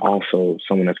 and also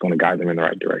someone that's going to guide them in the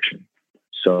right direction.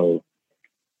 So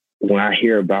when I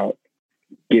hear about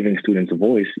giving students a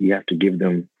voice, you have to give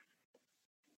them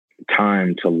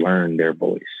time to learn their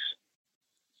voice,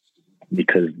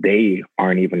 because they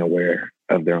aren't even aware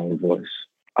of their own voice.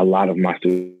 A lot of my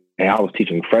students, and I was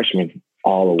teaching freshmen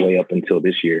all the way up until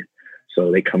this year.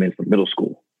 So they come in from middle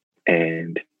school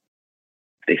and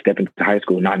they step into high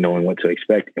school not knowing what to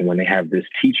expect. And when they have this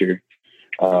teacher,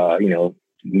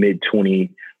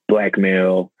 mid-20 Black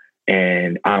male,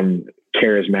 and I'm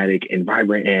charismatic and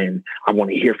vibrant and I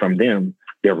want to hear from them,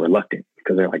 they're reluctant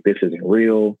because they're like, this isn't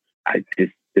real. This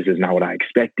is not what I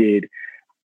expected.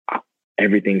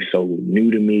 Everything's so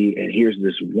new to me. And here's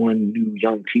this one new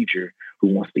young teacher who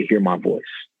wants to hear my voice.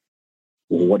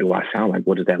 Well, what do I sound like?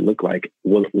 What does that look like?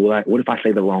 What if I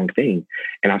say the wrong thing?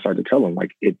 And I start to tell them,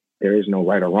 like, there is no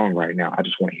right or wrong right now. I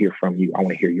just want to hear from you. I want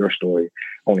to hear your story.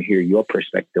 I want to hear your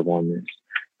perspective on this.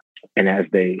 And as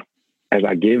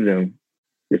I give them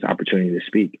this opportunity to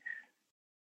speak,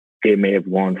 it may have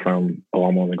gone from, oh,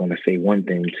 I'm only going to say one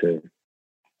thing, to,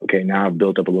 okay, now I've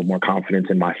built up a little more confidence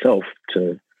in myself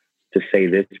to say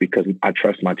this, because I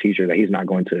trust my teacher that he's not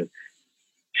going to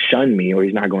shun me, or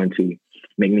he's not going to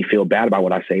make me feel bad about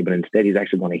what I say, but instead he's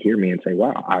actually going to hear me and say,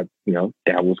 wow,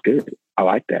 that was good. I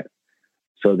like that.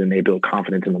 So then they build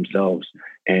confidence in themselves.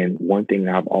 And one thing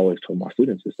that I've always told my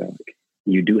students is that, like,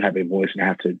 you do have a voice, and I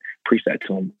have to preach that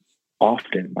to them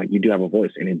often. Like, you do have a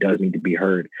voice, and it does need to be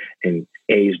heard. And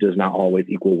age does not always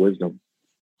equal wisdom.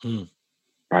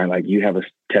 Right? Like, you have a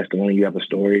testimony, you have a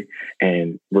story,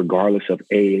 and regardless of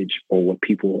age or what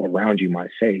people around you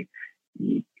might say,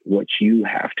 what you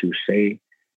have to say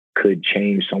could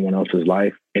change someone else's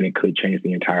life, and it could change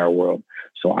the entire world.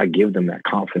 So I give them that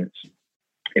confidence.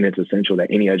 And it's essential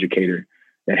that any educator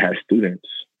that has students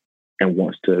and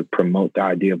wants to promote the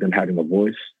idea of them having a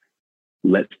voice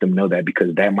lets them know that,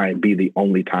 because that might be the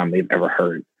only time they've ever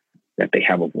heard that they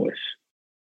have a voice.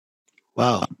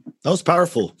 Wow. That was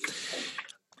powerful.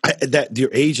 That your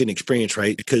age and experience,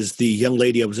 right? Because the young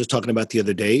lady I was just talking about the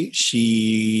other day,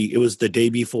 it was the day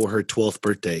before her 12th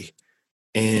birthday.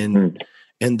 And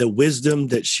the wisdom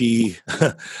that she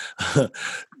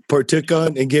partook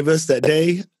on and gave us that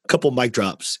day, a couple mic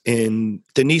drops. And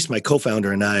Denise, my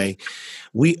co-founder, and I,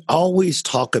 we always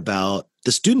talk about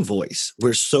the student voice.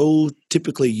 We're so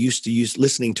typically used to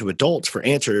listening to adults for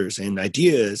answers and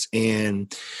ideas.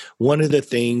 And one of the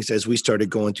things as we started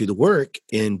going through the work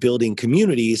in building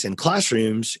communities and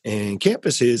classrooms and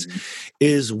campuses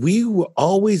is we were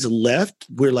always left.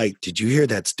 We're like, did you hear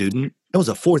that student? That was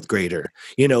a fourth grader.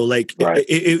 Right.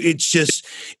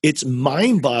 It's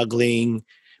mind-boggling,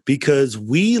 because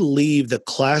we leave the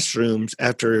classrooms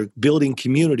after building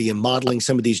community and modeling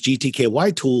some of these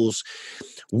GTKY tools.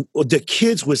 The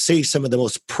kids would say some of the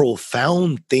most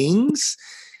profound things,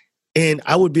 and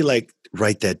I would be like,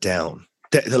 write that down.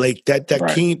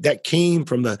 That came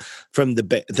from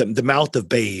the mouth of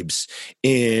babes,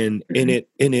 and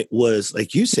it was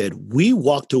like you said, we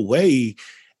walked away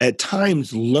at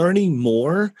times learning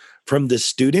more from the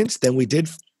students than we did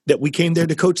that we came there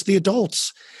to coach the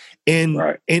adults. And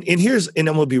I'm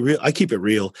gonna be real. I keep it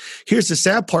real. Here's the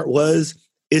sad part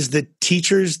is the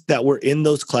teachers that were in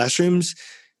those classrooms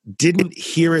didn't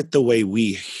hear it the way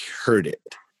we heard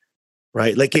it,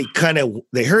 right? Like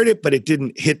they heard it, but it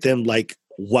didn't hit them like,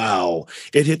 wow.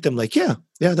 It hit them like, yeah,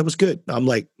 that was good. I'm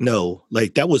like, no,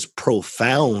 like that was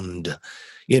profound,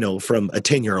 from a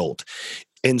 10-year-old.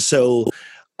 And so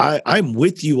I'm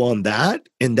with you on that.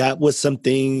 And that was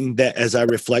something that, as I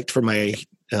reflect for my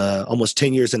almost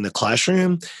 10 years in the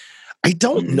classroom, I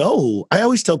don't know. I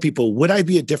always tell people, would I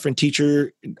be a different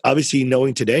teacher? Obviously,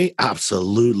 knowing today,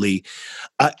 absolutely.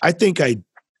 I think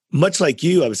much like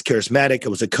you, I was charismatic. I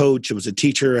was a coach. I was a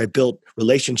teacher. I built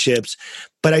relationships.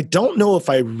 But I don't know if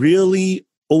I really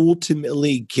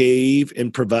ultimately gave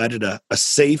and provided a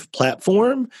safe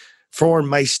platform for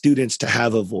my students to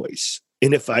have a voice.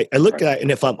 And if I look at it,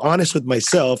 and if I'm honest with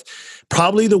myself,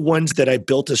 probably the ones that I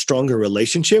built a stronger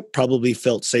relationship probably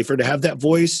felt safer to have that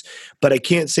voice. But I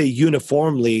can't say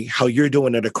uniformly how you're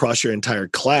doing it across your entire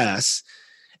class.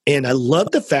 And I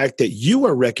love the fact that you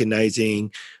are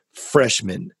recognizing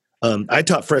freshmen. I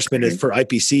taught freshmen for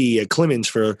IPC at Clemens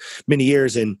for many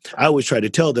years. And I always try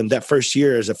to tell them that first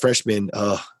year as a freshman,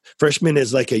 freshman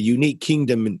is like a unique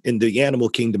kingdom in the animal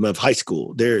kingdom of high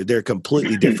school. They're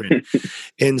completely different.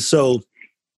 And so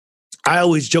I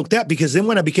always joke that, because then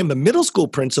when I became a middle school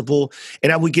principal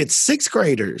and I would get sixth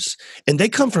graders and they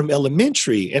come from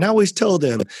elementary, and I always tell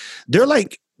them they're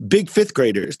like big fifth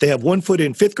graders. They have 1 foot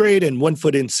in fifth grade and 1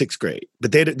 foot in sixth grade,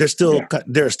 but they're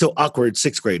still awkward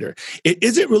sixth grader. It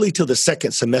isn't really till the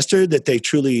second semester that they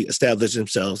truly establish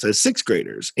themselves as sixth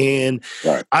graders. And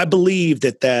I believe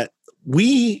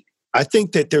I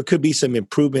think that there could be some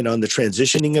improvement on the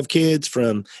transitioning of kids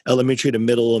from elementary to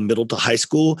middle and middle to high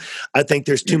school. I think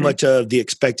there's too much of the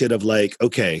expected of like,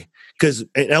 okay,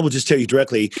 and I will just tell you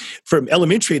directly, from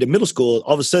elementary to middle school,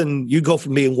 all of a sudden you go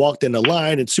from being walked in a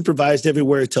line and supervised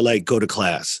everywhere to like go to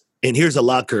class. And here's a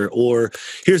locker, or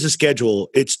here's a schedule.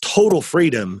 It's total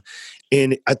freedom.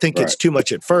 And I think it's too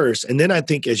much at first. And then I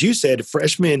think, as you said,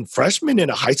 freshmen in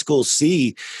a high school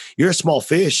C, you're a small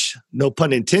fish, no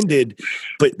pun intended,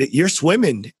 but you're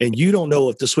swimming and you don't know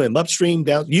if to swim upstream,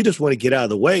 down. You just want to get out of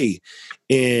the way.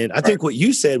 And I think what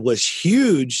you said was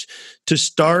huge, to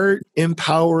start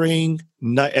empowering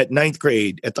at ninth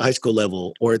grade at the high school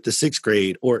level, or at the sixth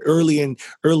grade, or early in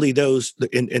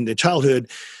the childhood,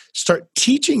 start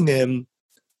teaching them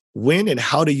when and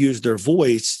how to use their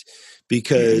voice,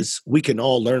 because we can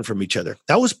all learn from each other.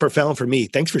 That was profound for me.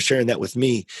 Thanks for sharing that with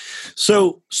me.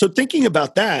 So thinking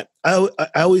about that, I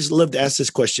always love to ask this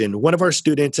question. One of our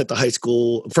students from the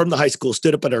high school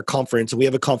stood up at our conference, and we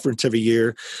have a conference every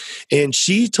year. And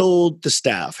she told the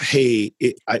staff, hey,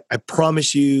 I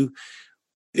promise you,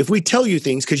 if we tell you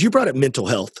things, because you brought up mental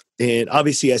health, and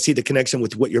obviously I see the connection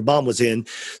with what your mom was in.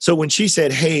 So when she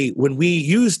said, hey, when we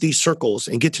use these circles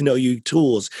and get to know you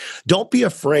tools, don't be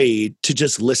afraid to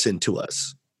just listen to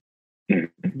us.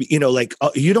 You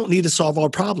don't need to solve all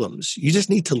problems. You just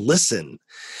need to listen.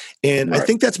 And I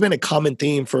think that's been a common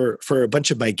theme for a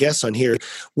bunch of my guests on here.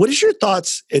 What is your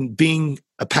thoughts in being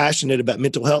passionate about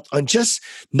mental health, on just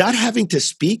not having to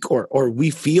speak, or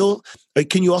we feel,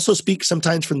 can you also speak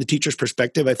sometimes from the teacher's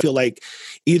perspective? I feel like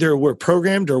either we're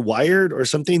programmed or wired or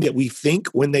something, that we think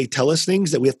when they tell us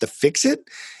things that we have to fix it.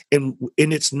 And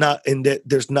it's not, and that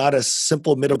there's not a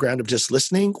simple middle ground of just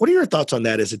listening. What are your thoughts on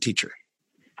that as a teacher?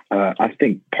 I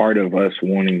think part of us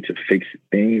wanting to fix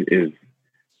things is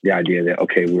the idea that,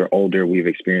 okay, we're older, we've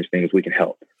experienced things, we can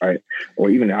help, right? Or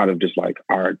even out of just like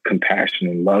our compassion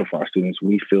and love for our students,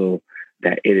 we feel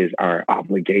that it is our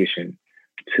obligation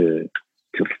to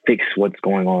fix what's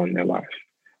going on in their life.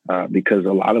 Because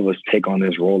a lot of us take on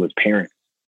this role as parents.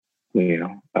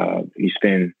 You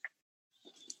spend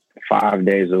 5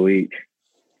 days a week,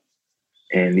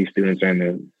 and these students are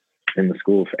in the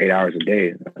school for 8 hours a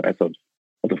day. That's a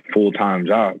full-time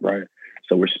job, right?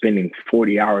 So we're spending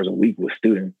 40 hours a week with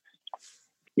students.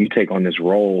 You take on this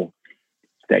role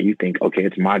that you think, okay,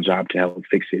 it's my job to help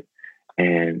fix it.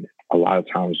 And a lot of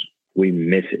times we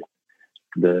miss it.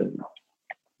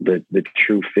 The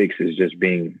true fix is just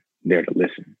being there to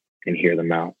listen and hear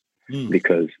them out,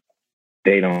 because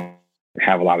they don't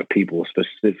have a lot of people,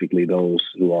 specifically those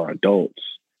who are adults,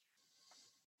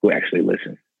 who actually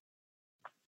listen.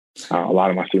 A lot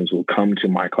of my students will come to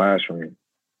my classroom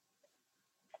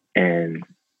and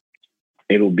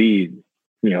it'll be,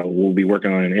 we'll be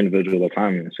working on an individual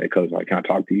assignment and say, Coach, can I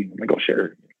talk to you? I'm like, go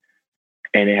sure.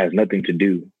 And it has nothing to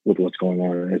do with what's going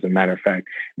on. As a matter of fact,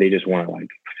 they just want to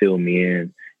fill me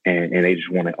in, and they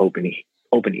just want an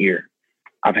open ear.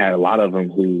 I've had a lot of them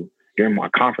who during my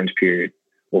conference period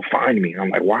will find me. I'm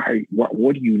like,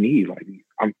 what do you need?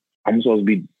 I'm supposed to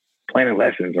be planning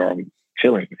lessons, or I'm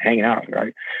chilling, hanging out,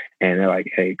 right? And they're like,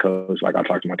 hey, Coach, I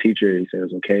talked to my teacher. He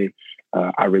says, okay,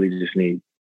 I just need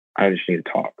to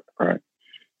talk, right?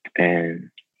 And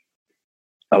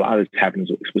a lot of this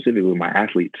happens specifically with my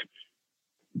athletes.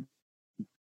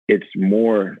 It's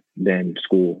more than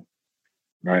school,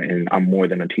 right? And I'm more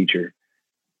than a teacher.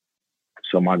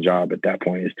 So my job at that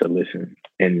point is to listen.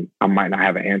 And I might not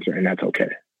have an answer, and that's okay.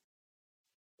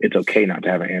 It's okay not to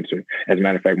have an answer. As a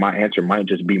matter of fact, my answer might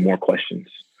just be more questions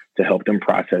to help them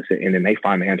process it. And then they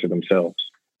find the answer themselves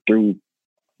through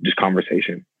just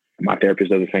conversation. My therapist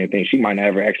does the same thing. She might not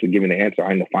ever actually give me the answer.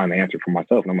 I need to find the answer for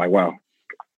myself. And I'm like, wow,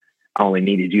 I only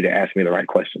needed you to ask me the right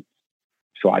question.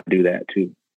 So I do that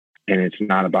too. And it's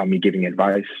not about me giving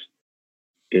advice.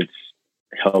 It's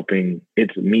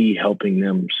me helping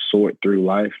them sort through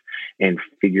life and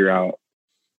figure out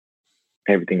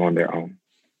everything on their own.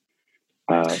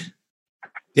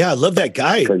 Yeah, I love that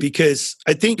guide, because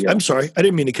I think, I'm sorry, I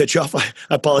didn't mean to cut you off. I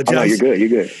apologize. Oh, no, you're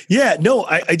good. Yeah, no,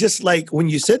 I just like when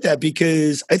you said that,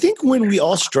 because I think when we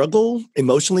all struggle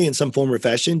emotionally in some form or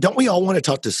fashion, don't we all want to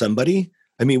talk to somebody?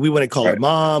 I mean, we want to call our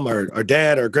mom, our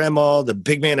dad, our grandma, the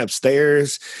big man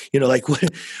upstairs, we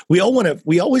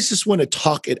always just want to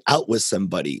talk it out with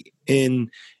somebody. And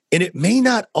it may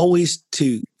not always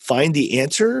to find the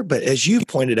answer, but as you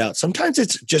pointed out, sometimes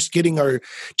it's just our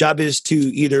job is to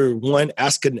either one,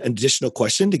 ask an additional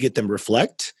question to get them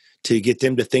reflect, to get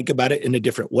them to think about it in a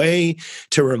different way,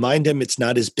 to remind them it's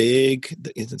not as big,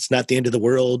 it's not the end of the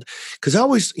world. Because I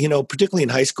always, particularly in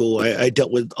high school, I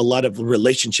dealt with a lot of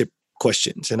relationship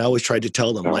questions, and I always tried to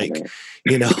tell them,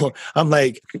 I'm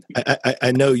like,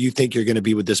 I know you think you're going to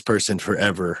be with this person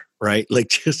forever, right?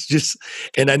 Just,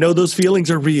 and I know those feelings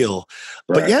are real,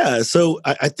 but yeah. So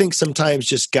I think sometimes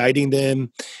just guiding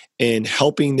them and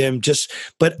helping them,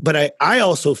 but I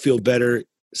also feel better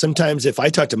sometimes if I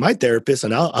talk to my therapist,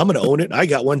 and I'm going to own it. I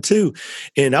got one too,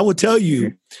 and I will tell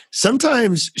you,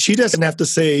 sometimes she doesn't have to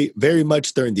say very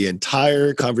much during the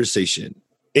entire conversation.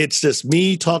 It's just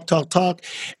me talk.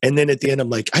 And then at the end, I'm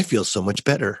like, I feel so much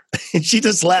better. And she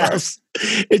just laughs.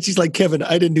 And she's like, Kevin,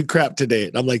 I didn't do crap today.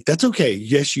 And I'm like, that's okay.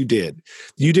 Yes, you did.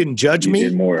 You didn't judge me. You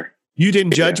did more. You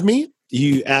didn't judge me.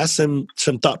 You asked some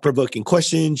thought-provoking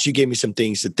questions. You gave me some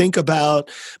things to think about.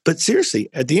 But seriously,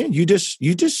 at the end, you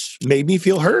just made me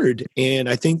feel heard. And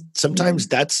I think sometimes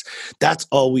that's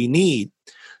all we need.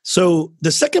 So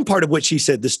the second part of what she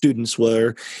said, the students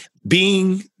were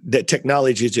being that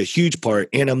technology is a huge part.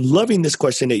 And I'm loving this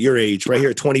question at your age, right here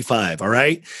at 25. All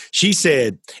right. She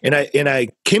said, and I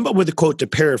came up with a quote to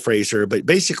paraphrase her, but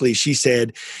basically she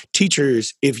said,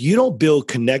 teachers, if you don't build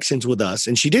connections with us,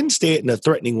 and she didn't say it in a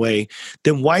threatening way,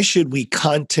 then why should we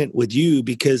content with you?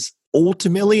 Because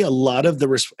ultimately, a lot of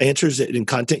the answers and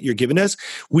content you're giving us,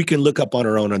 we can look up on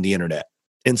our own on the internet.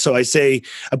 And so I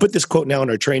put this quote now in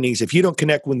our trainings: if you don't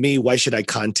connect with me, why should I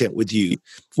content with you?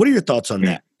 What are your thoughts on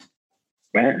that?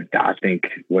 Man, I think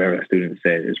whatever the student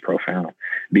said is profound,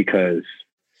 because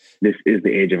this is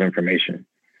the age of information.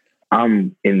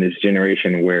 I'm in this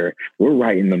generation where we're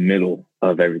right in the middle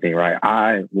of everything, right?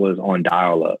 I was on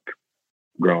dial-up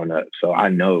growing up, so I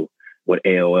know what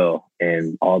AOL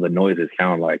and all the noises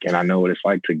sound like, and I know what it's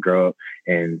like to grow up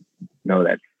and know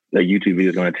that the YouTube video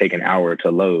is going to take an hour to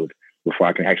load before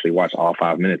I can actually watch all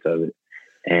 5 minutes of it.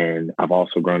 And I've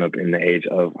also grown up in the age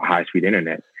of high-speed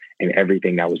internet and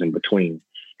everything that was in between.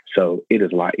 So it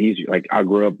is a lot easier. Like, I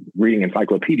grew up reading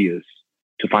encyclopedias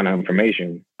to find out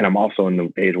information. And I'm also in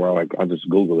the age where I'll just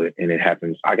Google it and it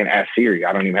happens. I can ask Siri.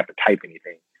 I don't even have to type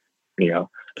anything,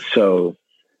 So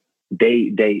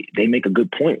they make a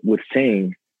good point with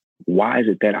saying, why is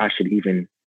it that I should even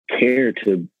care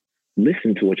to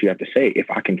listen to what you have to say if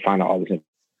I can find out all this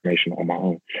information on my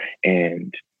own?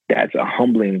 And that's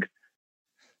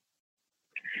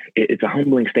it's a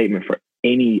humbling statement for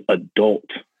any adult,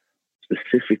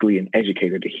 specifically an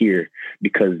educator, to hear,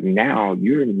 because now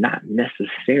you're not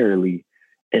necessarily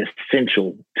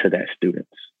essential to that student's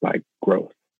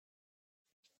growth.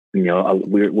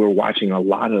 We're watching a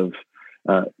lot of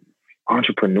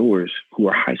entrepreneurs who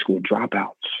are high school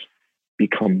dropouts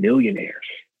become millionaires,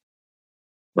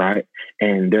 right?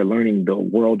 And they're learning the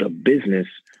world of business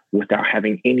without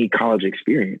having any college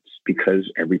experience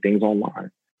because everything's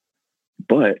online.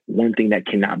 But one thing that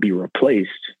cannot be replaced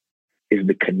is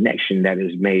the connection that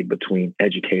is made between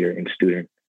educator and student,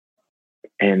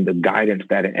 and the guidance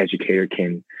that an educator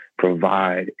can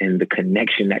provide and the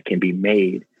connection that can be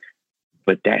made.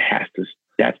 But that's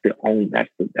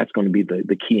going to be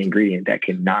the key ingredient that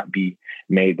cannot be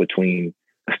made between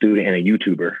a student and a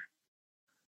YouTuber,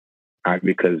 right?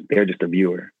 Because they're just a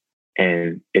viewer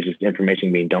and it's just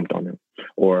information being dumped on them,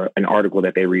 or an article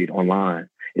that they read online.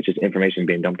 It's just information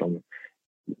being dumped on them.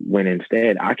 When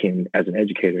instead I can, as an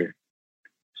educator,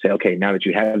 say, okay, now that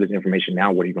you have this information,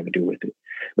 now what are you going to do with it?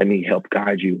 Let me help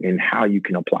guide you in how you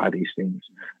can apply these things.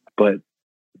 But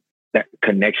that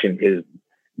connection is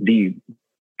the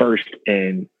first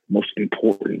and most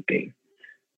important thing,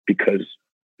 because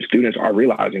students are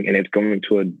realizing, and it's going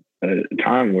to a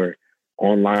time where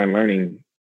online learning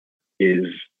is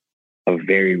a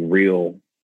very real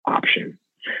option.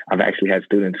 I've actually had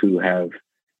students who have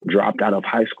dropped out of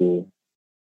high school,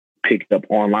 picked up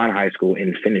online high school,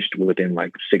 and finished within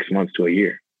 6 months to a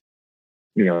year.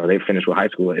 They finished with high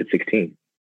school at 16.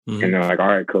 Mm-hmm. And they're like, all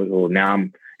right, cool. Well, now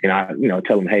I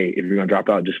tell them, hey, if you're going to drop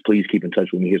out, just please keep in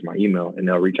touch with me. Here's my email. And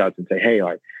they'll reach out and say, hey,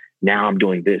 now I'm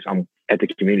doing this. I'm at the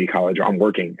community college, or I'm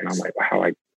working. And I'm like,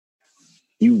 wow,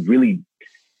 you really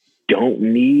don't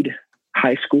need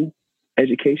high school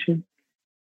education.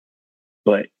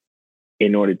 But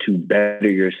in order to better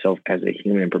yourself as a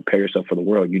human and prepare yourself for the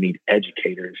world, you need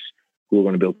educators who are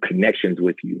going to build connections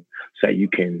with you so that you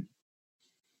can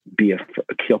be a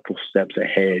couple steps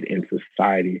ahead in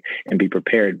society and be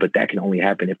prepared. But that can only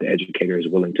happen if the educator is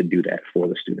willing to do that for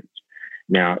the students.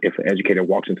 Now, if an educator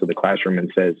walks into the classroom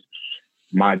and says,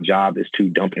 my job is to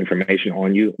dump information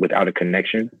on you without a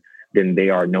connection, then they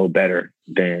are no better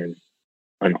than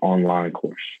an online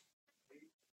course.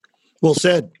 Well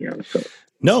said.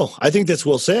 No, I think that's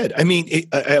well said. I mean,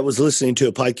 I was listening to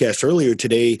a podcast earlier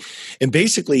today, and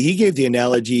basically he gave the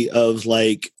analogy of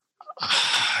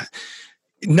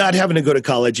not having to go to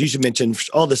college. You should mention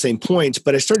all the same points,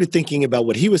 but I started thinking about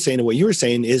what he was saying and what you were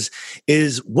saying is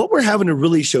what we're having to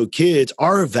really show kids.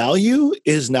 Our value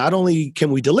is not only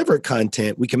can we deliver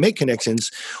content, we can make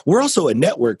connections. We're also a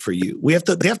network for you.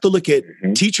 They have to look at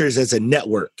teachers as a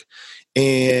network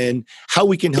and how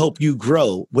we can help you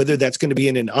grow, whether that's going to be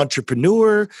in an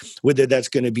entrepreneur, whether that's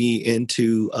going to be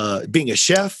into being a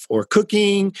chef or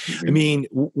cooking. Mm-hmm. I mean,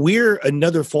 we're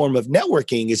another form of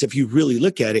networking is if you really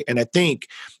look at it. And I think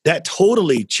that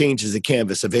totally changes the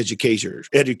canvas of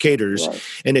educators right.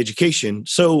 and education.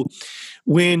 So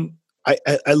when I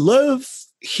love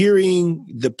hearing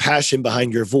the passion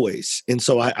behind your voice. And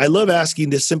so I love asking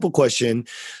this simple question.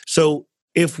 So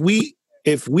if we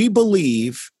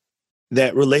believe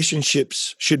that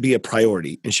relationships should be a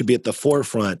priority and should be at the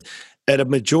forefront at a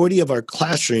majority of our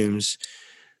classrooms,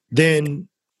 then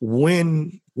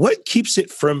what keeps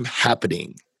it from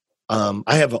happening?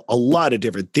 I have a lot of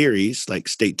different theories like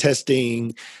state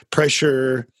testing,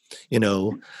 pressure,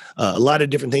 a lot of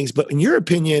different things. But in your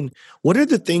opinion, what are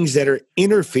the things that are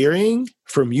interfering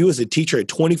from you as a teacher at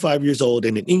 25 years old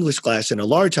in an English class in a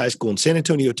large high school in San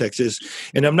Antonio, Texas?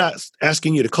 And I'm not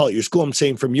asking you to call it your school. I'm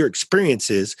saying from your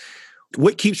experiences,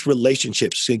 what keeps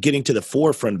relationships getting to the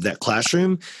forefront of that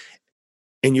classroom,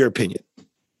 in your opinion?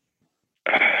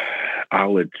 I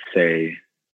would say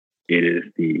it is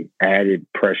the added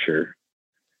pressure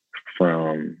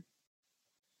from,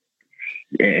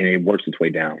 and it works its way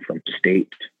down from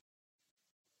state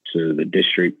to the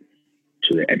district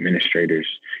to the administrators,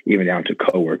 even down to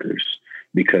coworkers,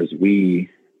 because we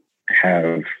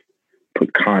have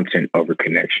put content over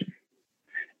connection.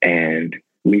 And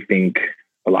we think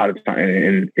a lot of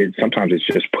time, and sometimes it's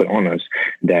just put on us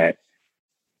that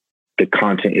the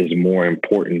content is more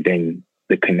important than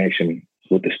the connection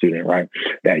with the student, right?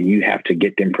 That you have to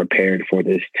get them prepared for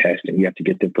this test, and you have to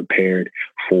get them prepared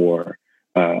for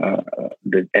the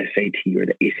the SAT or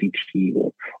the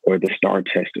ACT or the STAR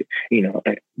test,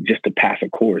 just to pass a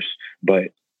course.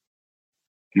 But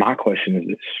my question is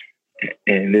this,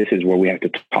 and this is where we have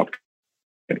to talk.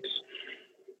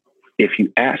 If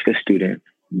you ask a student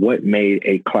what made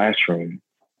a classroom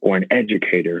or an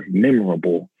educator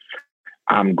memorable,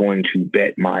 I'm going to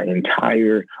bet my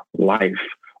entire life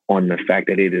on the fact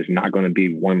that it is not going to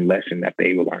be one lesson that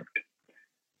they learned.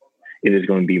 It is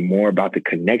going to be more about the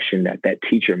connection that that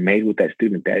teacher made with that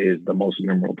student. That is the most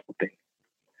memorable thing.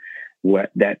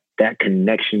 What that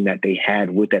connection that they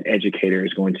had with that educator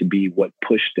is going to be what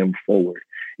pushed them forward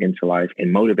into life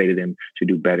and motivated them to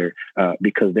do better.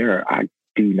 Because I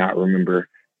do not remember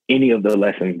any of the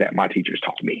lessons that my teachers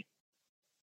taught me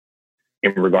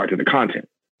in regard to the content,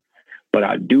 but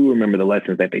I do remember the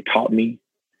lessons that they taught me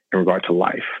in regard to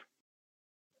life.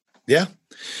 Yeah,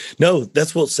 no,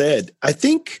 that's well said. I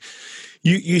think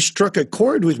you struck a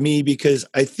chord with me, because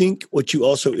I think what you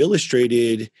also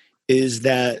illustrated is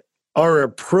that our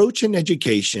approach in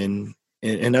education,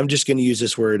 and I'm just going to use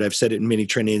this word, I've said it in many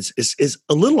trainings, is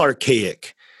a little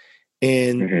archaic.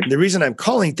 And the reason I'm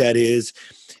calling it that is,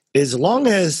 as long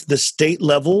as the state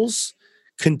levels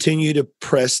continue to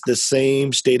press the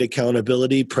same state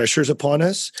accountability pressures upon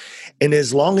us, and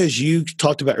as long as you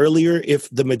talked about earlier, if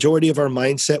the majority of our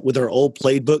mindset with our old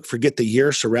playbook, forget the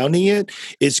year surrounding it,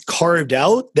 is carved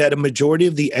out that a majority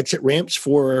of the exit ramps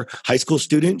for high school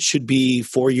students should be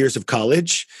 4 years of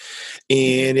college.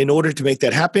 And in order to make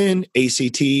that happen,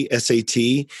 ACT,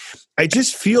 SAT, I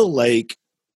just feel like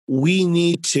we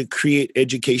need to create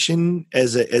education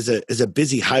as a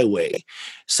busy highway.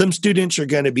 Some students are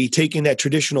going to be taking that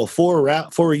traditional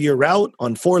 4-year route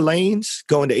on 4 lanes,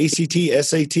 going to ACT,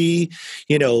 SAT,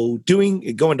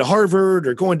 going to Harvard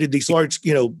or going to these large,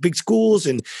 big schools,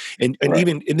 and right.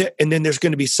 And then there's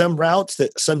going to be some routes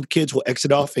that some kids will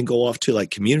exit off and go off to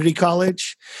like community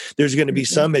college. There's going to be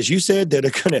some, as you said, that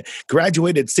are going to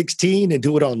graduate at 16 and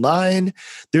do it online.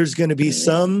 There's going to be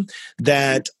some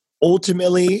that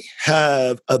ultimately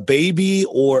have a baby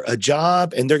or a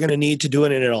job, and they're going to need to do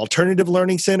it in an alternative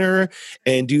learning center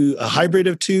and do a hybrid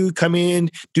of 2, come in,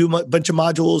 do a bunch of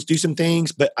modules, do some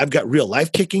things, but I've got real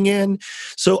life kicking in.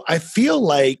 So I feel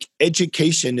like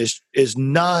education is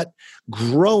not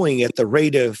growing at the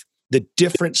rate of the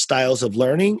different styles of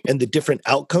learning and the different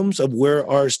outcomes of where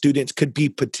our students could be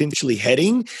potentially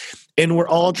heading. And we're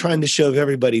all trying to shove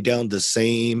everybody down the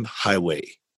same highway.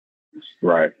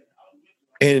 Right.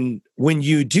 And when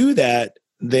you do that,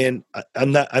 then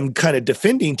I'm kind of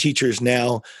defending teachers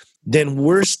now, then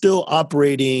we're still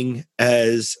operating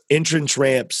as entrance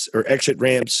ramps or exit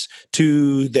ramps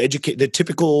to the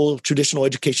typical traditional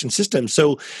education system.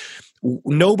 So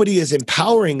nobody is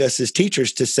empowering us as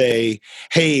teachers to say,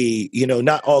 hey,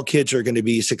 not all kids are going to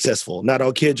be successful. Not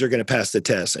all kids are going to pass the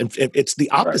test. And it's the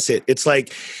opposite. Right. It's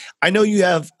like, I know you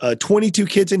have 22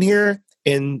 kids in here,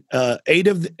 and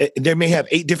there may have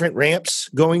 8 different ramps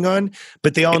going on,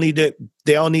 but they all need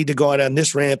to go out on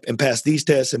this ramp and pass these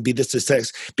tests and be this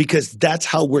success, because that's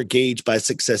how we're gauged by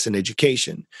success in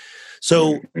education.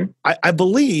 So I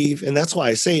believe, and that's why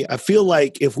I feel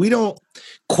like if we don't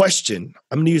question,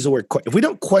 I'm going to use the word, if we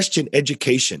don't question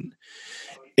education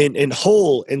in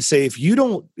whole and say,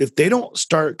 if they don't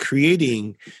start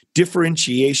creating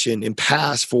differentiation and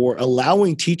paths for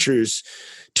allowing teachers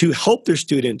to help their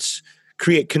students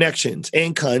create connections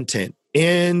and content,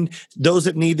 and those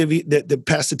that need to be that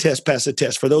pass the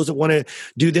test. For those that want to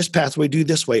do this pathway, do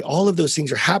this way. All of those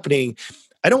things are happening.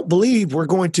 I don't believe we're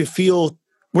not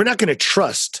going to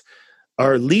trust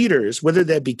our leaders, whether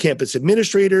that be campus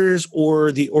administrators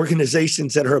or the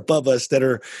organizations that are above us that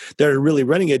are really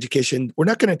running education. We're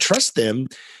not going to trust them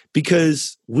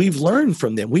because we've learned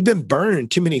from them. We've been burned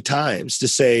too many times to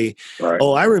say, right.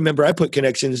 Oh, I remember I put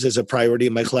connections as a priority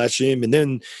in my classroom, and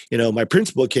then, my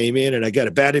principal came in and I got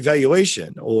a bad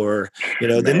evaluation, or,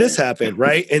 then this happened,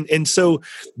 right? And so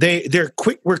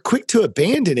we're quick to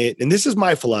abandon it. And this is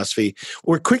my philosophy.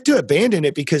 We're quick to abandon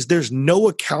it because there's no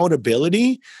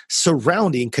accountability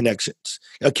surrounding connections.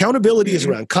 Accountability is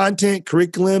around content,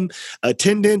 curriculum,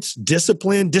 attendance,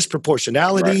 discipline,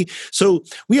 disproportionality. Right. So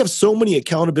we have so many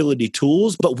accountability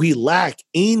tools, but we lack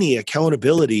any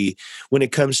accountability when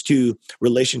it comes to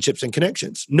relationships and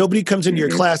connections. Nobody comes into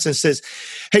your class and says,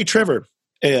 hey, Trevor,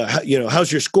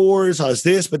 how's your scores? How's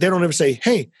this? But they don't ever say,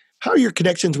 hey, how are your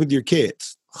connections with your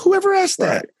kids? Whoever asked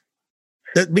that?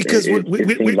 Because it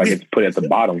seems like it's put at the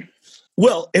bottom.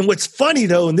 Well, and what's funny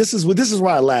though, and this is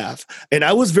why I laugh, and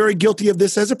I was very guilty of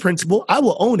this as a principal. I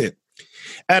will own it.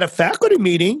 At a faculty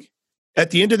meeting,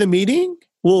 at the end of the meeting,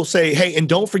 will say, hey, and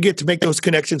don't forget to make those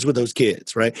connections with those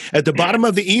kids, right? At the bottom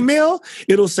of the email,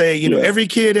 it'll say, every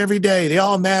kid, every day, they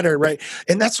all matter, right?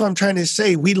 And that's what I'm trying to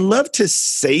say. We love to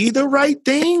say the right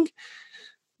thing,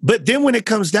 but then when it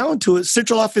comes down to it,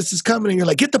 central office is coming and you're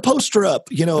like, get the poster up,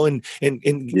 and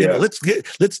let's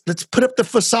put up the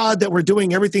facade that we're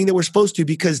doing everything that we're supposed to,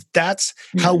 because that's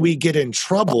how we get in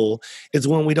trouble, is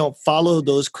when we don't follow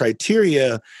those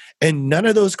criteria, and none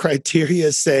of those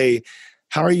criteria say,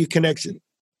 how are you connecting?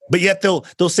 But yet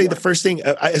they'll say the first thing,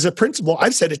 as a principal,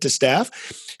 I've said it to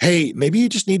staff, hey, maybe you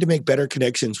just need to make better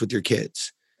connections with your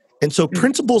kids. And so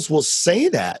principals will say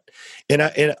that.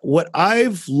 And what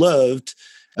I've loved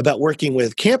about working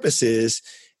with campuses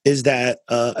is that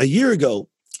a year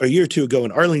or two ago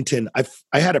in Arlington,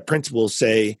 I had a principal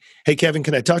say, hey, Kevin,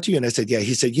 can I talk to you? And I said, yeah.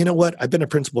 He said, you know what? I've been a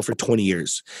principal for 20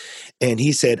 years. And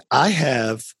he said, I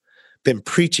have been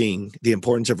preaching the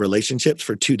importance of relationships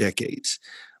for 2 decades.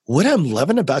 What I'm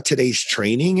loving about today's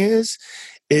training is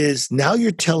now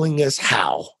you're telling us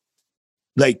how.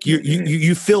 Like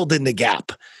you filled in the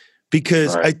gap.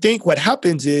 Because I think what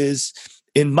happens is,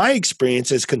 in my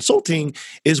experience as consulting,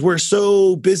 is we're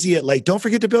so busy at like, don't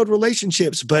forget to build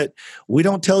relationships, but we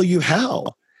don't tell you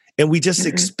how. And we just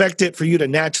expect it for you to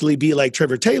naturally be like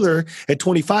Trevor Taylor at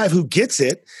 25, who gets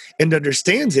it and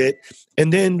understands it.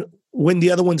 And then when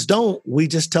the other ones don't, we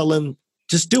just tell them,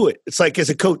 just do it. It's like, as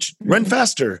a coach, run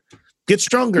faster, get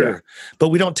stronger, but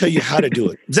we don't tell you how to do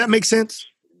it. Does that make sense?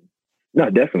 No,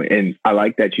 definitely. And I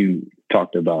like that you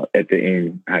talked about at the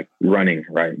end, like running,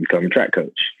 right? Becoming a track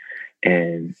coach.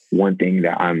 And one thing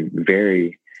that I'm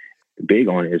very big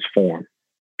on is form,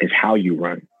 is how you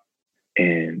run.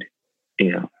 And,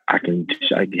 I can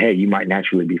hey, you might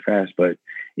naturally be fast, but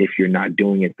if you're not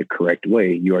doing it the correct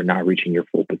way, you are not reaching your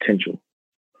full potential.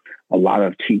 A lot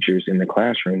of teachers in the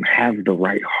classroom have the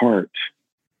right heart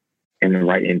and the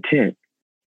right intent,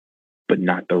 but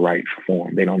not the right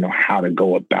form. They don't know how to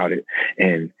go about it.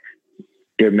 And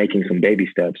they're making some baby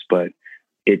steps, but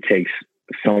it takes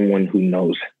someone who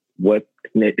knows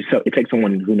it takes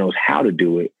someone who knows how to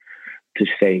do it to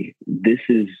say, this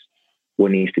is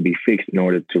what needs to be fixed in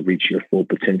order to reach your full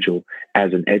potential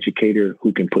as an educator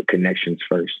who can put connections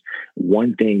first.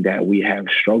 One thing that we have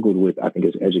struggled with, I think,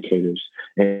 as educators,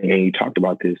 and you talked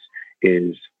about this,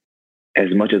 is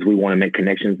as much as we want to make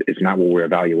connections, it's not what we're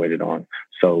evaluated on.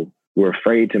 So we're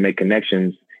afraid to make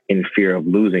connections in fear of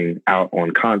losing out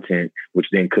on content, which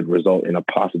then could result in a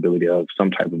possibility of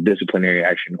some type of disciplinary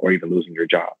action or even losing your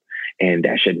job. And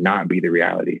that should not be the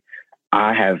reality.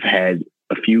 I have had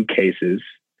a few cases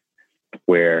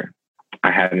where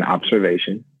I had an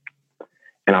observation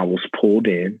and I was pulled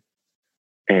in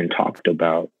and talked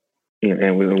about,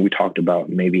 and we talked about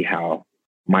maybe how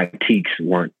my critiques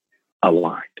weren't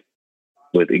aligned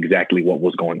with exactly what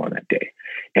was going on that day.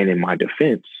 And in my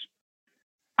defense,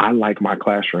 I like my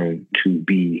classroom to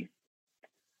be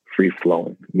free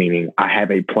flowing, meaning I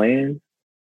have a plan,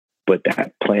 but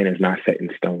that plan is not set in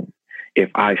stone. If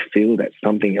I feel that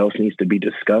something else needs to be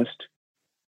discussed,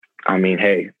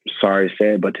 hey, sorry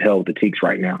said, but to hell with the critiques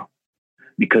right now,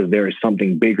 because there is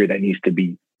something bigger that needs to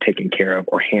be taken care of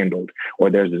or handled, or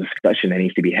there's a discussion that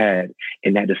needs to be had,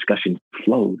 and that discussion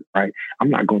flowed, right? I'm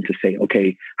not going to say,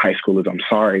 okay, high schoolers, I'm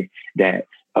sorry that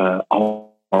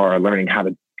all are learning how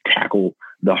to tackle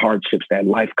the hardships that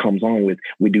life comes on with.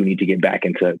 We do need to get back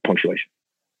into punctuation.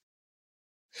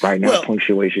 Right now,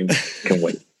 punctuation can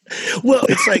wait. Well,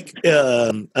 it's like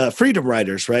Freedom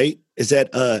Riders, right? Is that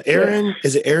Aaron? Yeah.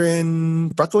 Is it Aaron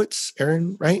Brockovich?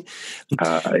 Aaron, right?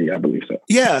 Yeah, I believe so.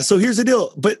 Yeah. So here's the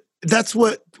deal. But that's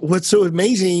what's so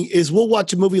amazing is we'll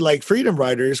watch a movie like Freedom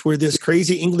Riders where this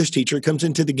crazy English teacher comes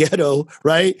into the ghetto,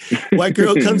 right? White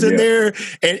girl comes in there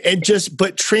and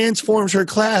but transforms her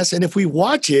class. And if we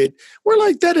watch it, we're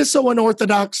like, that is so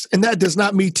unorthodox and that does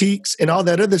not meet teaks and all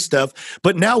that other stuff.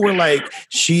 But now we're like,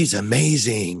 she's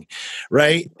amazing,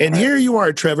 right? And here you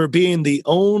are, Trevor, being the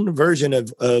own version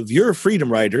of your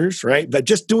Freedom Riders, right? But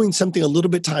just doing something a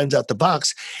little bit times out the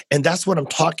box. And that's what I'm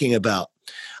talking about.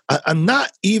 I'm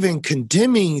not even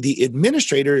condemning the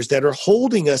administrators that are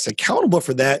holding us accountable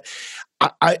for that.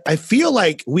 I feel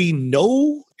like we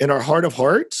know in our heart of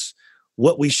hearts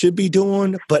what we should be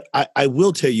doing, but I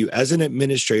will tell you, as an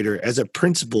administrator, as a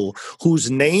principal whose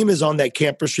name is on that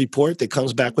campus report that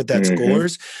comes back with that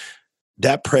scores,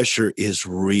 that pressure is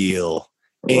real.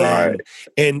 Right.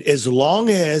 And as long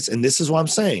as, and this is what I'm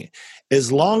saying, as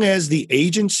long as the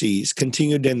agencies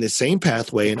continue down the same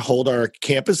pathway and hold our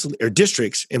campus or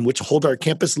districts in which hold our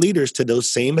campus leaders to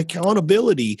those same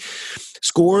accountability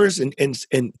scores and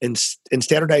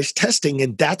standardized testing,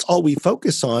 and that's all we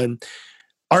focus on,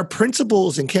 our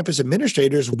principals and campus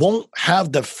administrators won't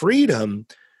have the freedom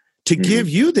to give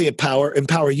you the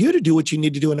empower you to do what you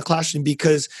need to do in the classroom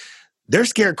because they're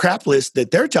scared crapless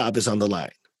that their job is on the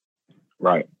line.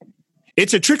 Right.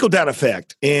 It's a trickle-down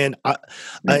effect. And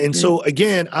and so,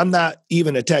 again, I'm not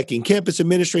even attacking campus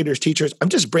administrators, teachers. I'm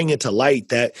just bringing to light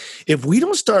that if we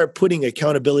don't start putting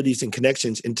accountabilities and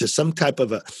connections into some type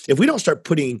of if we don't start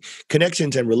putting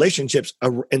connections and relationships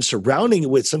and surrounding it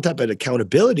with some type of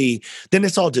accountability, then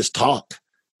it's all just talk,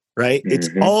 right? It's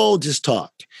all just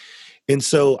talk. And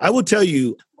so I will tell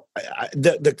you,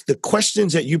 the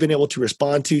questions that you've been able to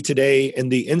respond to today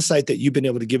and the insight that you've been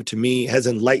able to give to me has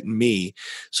enlightened me.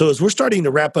 So as we're starting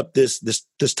to wrap up this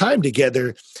time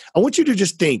together, I want you to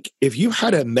just think, if you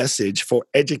had a message for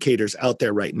educators out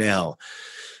there right now,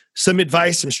 some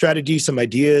advice, some strategies, some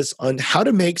ideas on how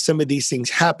to make some of these things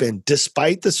happen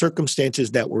despite the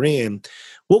circumstances that we're in,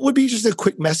 what would be just a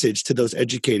quick message to those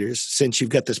educators since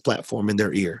you've got this platform in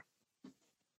their ear?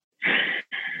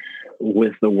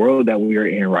 With the world that we are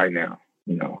in right now,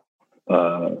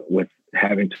 with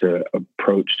having to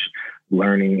approach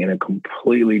learning in a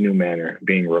completely new manner,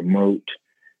 being remote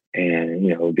and,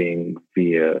 being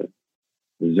via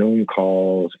Zoom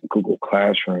calls, Google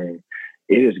Classroom,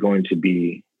 this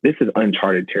is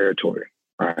uncharted territory,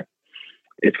 right?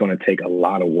 It's going to take a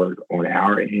lot of work on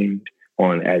our end,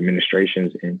 on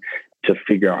administrations, and to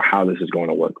figure out how this is going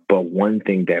to work. But one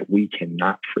thing that we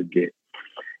cannot forget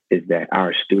is that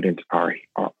our students are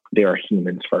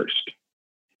humans first,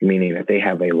 meaning that they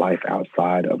have a life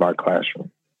outside of our classroom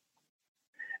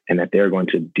and that they're going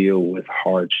to deal with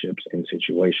hardships and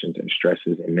situations and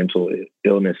stresses and mental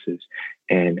illnesses.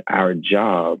 And our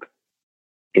job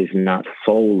is not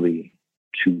solely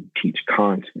to teach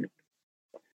content.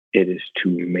 It is to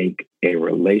make a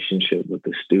relationship with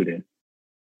the student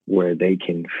where they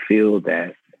can feel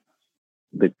that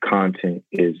the content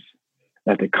is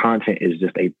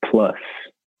just a plus.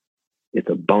 It's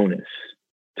a bonus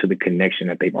to the connection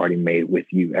that they've already made with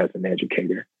you as an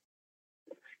educator.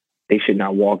 They should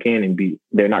not walk in and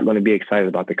they're not going to be excited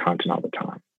about the content all the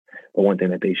time. But one thing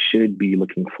that they should be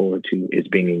looking forward to is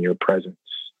being in your presence,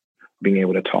 being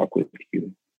able to talk with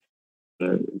you,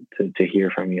 to hear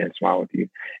from you and smile with you.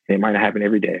 And it might not happen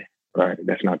every day, right?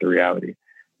 That's not the reality.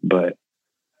 But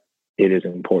it is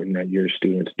important that your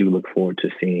students do look forward to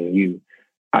seeing you.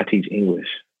 I teach English.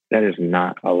 That is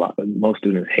not a lot. Most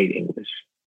students hate English.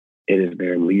 It is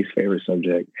their least favorite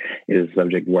subject. It is a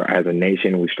subject where, as a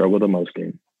nation, we struggle the most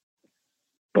in.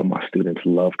 But my students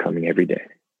love coming every day.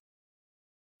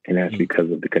 And that's because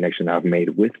of the connection I've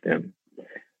made with them,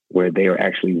 where they are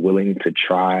actually willing to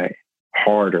try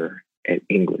harder at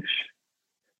English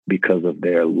because of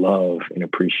their love and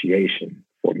appreciation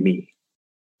for me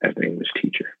as an English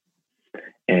teacher.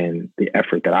 And the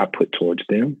effort that I put towards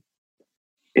them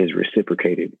is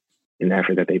reciprocated in the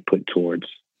effort that they put towards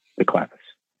the class.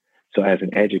 So as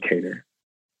an educator,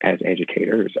 as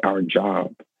educators, our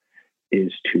job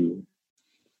is to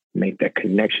make that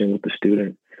connection with the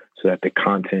student so that the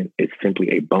content is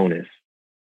simply a bonus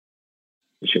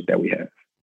that we have.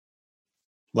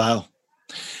 Wow.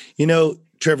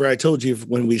 Trevor, I told you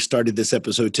when we started this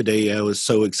episode today, I was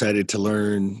so excited to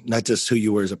learn not just who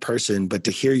you were as a person, but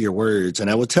to hear your words. And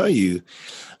I will tell you,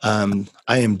 I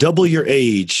am double your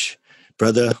age,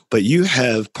 brother, but you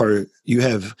have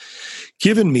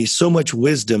given me so much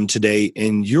wisdom today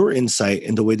and your insight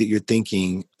in the way that you're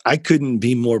thinking. I couldn't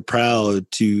be more proud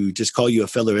to just call you a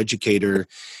fellow educator.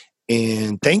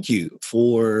 And thank you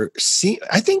for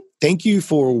thank you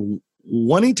for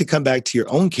wanting to come back to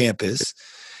your own campus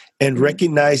and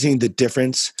recognizing the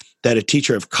difference that a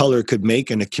teacher of color could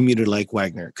make in a community like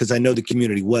Wagner, because I know the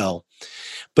community well.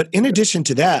 But in addition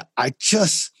to that,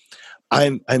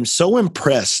 I'm so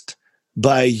impressed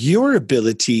by your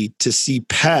ability to see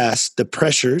past the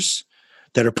pressures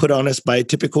that are put on us by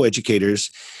typical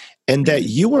educators, and that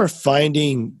you are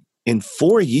finding in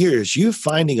 4 years, you're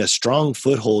finding a strong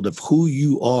foothold of who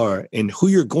you are and who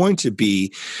you're going to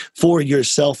be for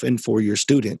yourself and for your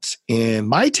students. And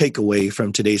my takeaway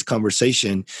from today's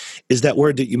conversation is that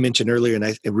word that you mentioned earlier,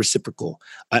 and reciprocal.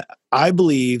 I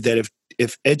believe that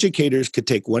if educators could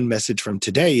take one message from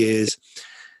today is,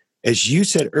 as you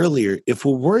said earlier, if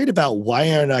we're worried about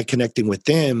why aren't I connecting with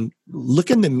them,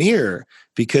 look in the mirror,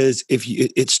 because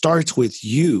it starts with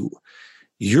you,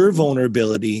 your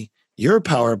vulnerability, your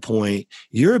PowerPoint,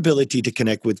 your ability to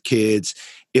connect with kids.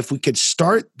 If we could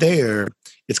start there,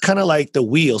 it's kind of like the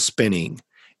wheel spinning.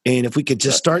 And if we could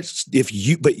just start,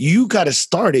 but you got to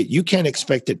start it. You can't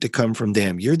expect it to come from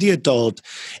them. You're the adult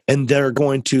and they're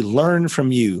going to learn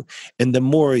from you. And the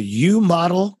more you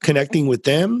model connecting with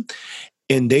them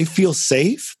and they feel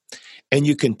safe and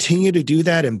you continue to do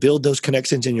that and build those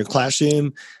connections in your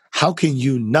classroom, how can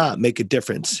you not make a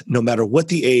difference no matter what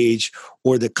the age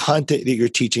or the content that you're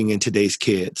teaching in today's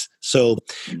kids? So,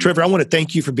 Trevor, I want to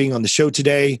thank you for being on the show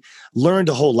today. Learned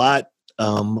a whole lot.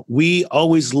 We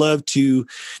always love to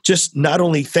just not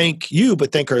only thank you,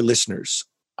 but thank our listeners.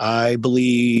 I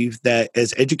believe that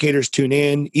as educators tune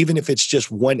in, even if it's just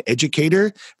one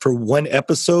educator for one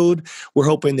episode, we're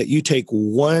hoping that you take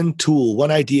one tool,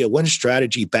 one idea, one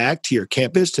strategy back to your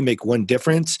campus to make one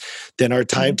difference. Then our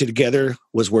time together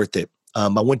was worth it. I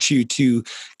want you to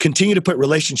continue to put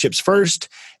relationships first,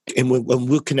 and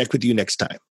we'll connect with you next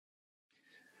time.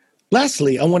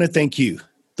 Lastly, I want to thank you,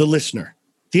 the listener,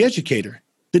 the educator,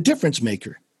 the difference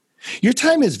maker. Your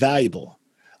time is valuable.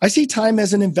 I see time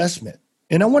as an investment.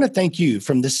 And I want to thank you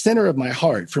from the center of my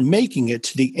heart for making it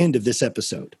to the end of this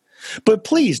episode. But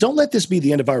please don't let this be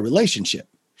the end of our relationship.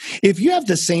 If you have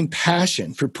the same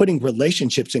passion for putting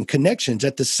relationships and connections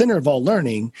at the center of all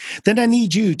learning, then I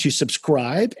need you to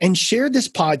subscribe and share this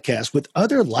podcast with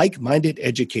other like-minded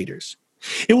educators.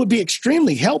 It would be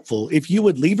extremely helpful if you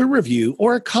would leave a review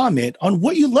or a comment on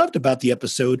what you loved about the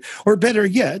episode, or better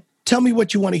yet, tell me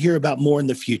what you want to hear about more in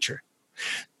the future.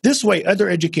 This way, other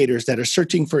educators that are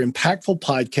searching for impactful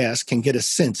podcasts can get a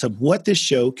sense of what this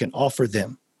show can offer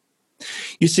them.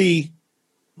 You see,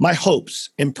 my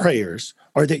hopes and prayers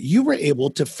are that you were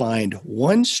able to find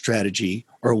one strategy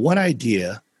or one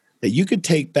idea that you could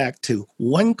take back to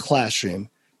one classroom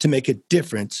to make a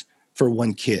difference for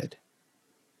one kid.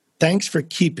 Thanks for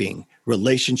keeping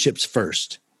relationships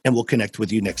first, and we'll connect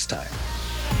with you next time.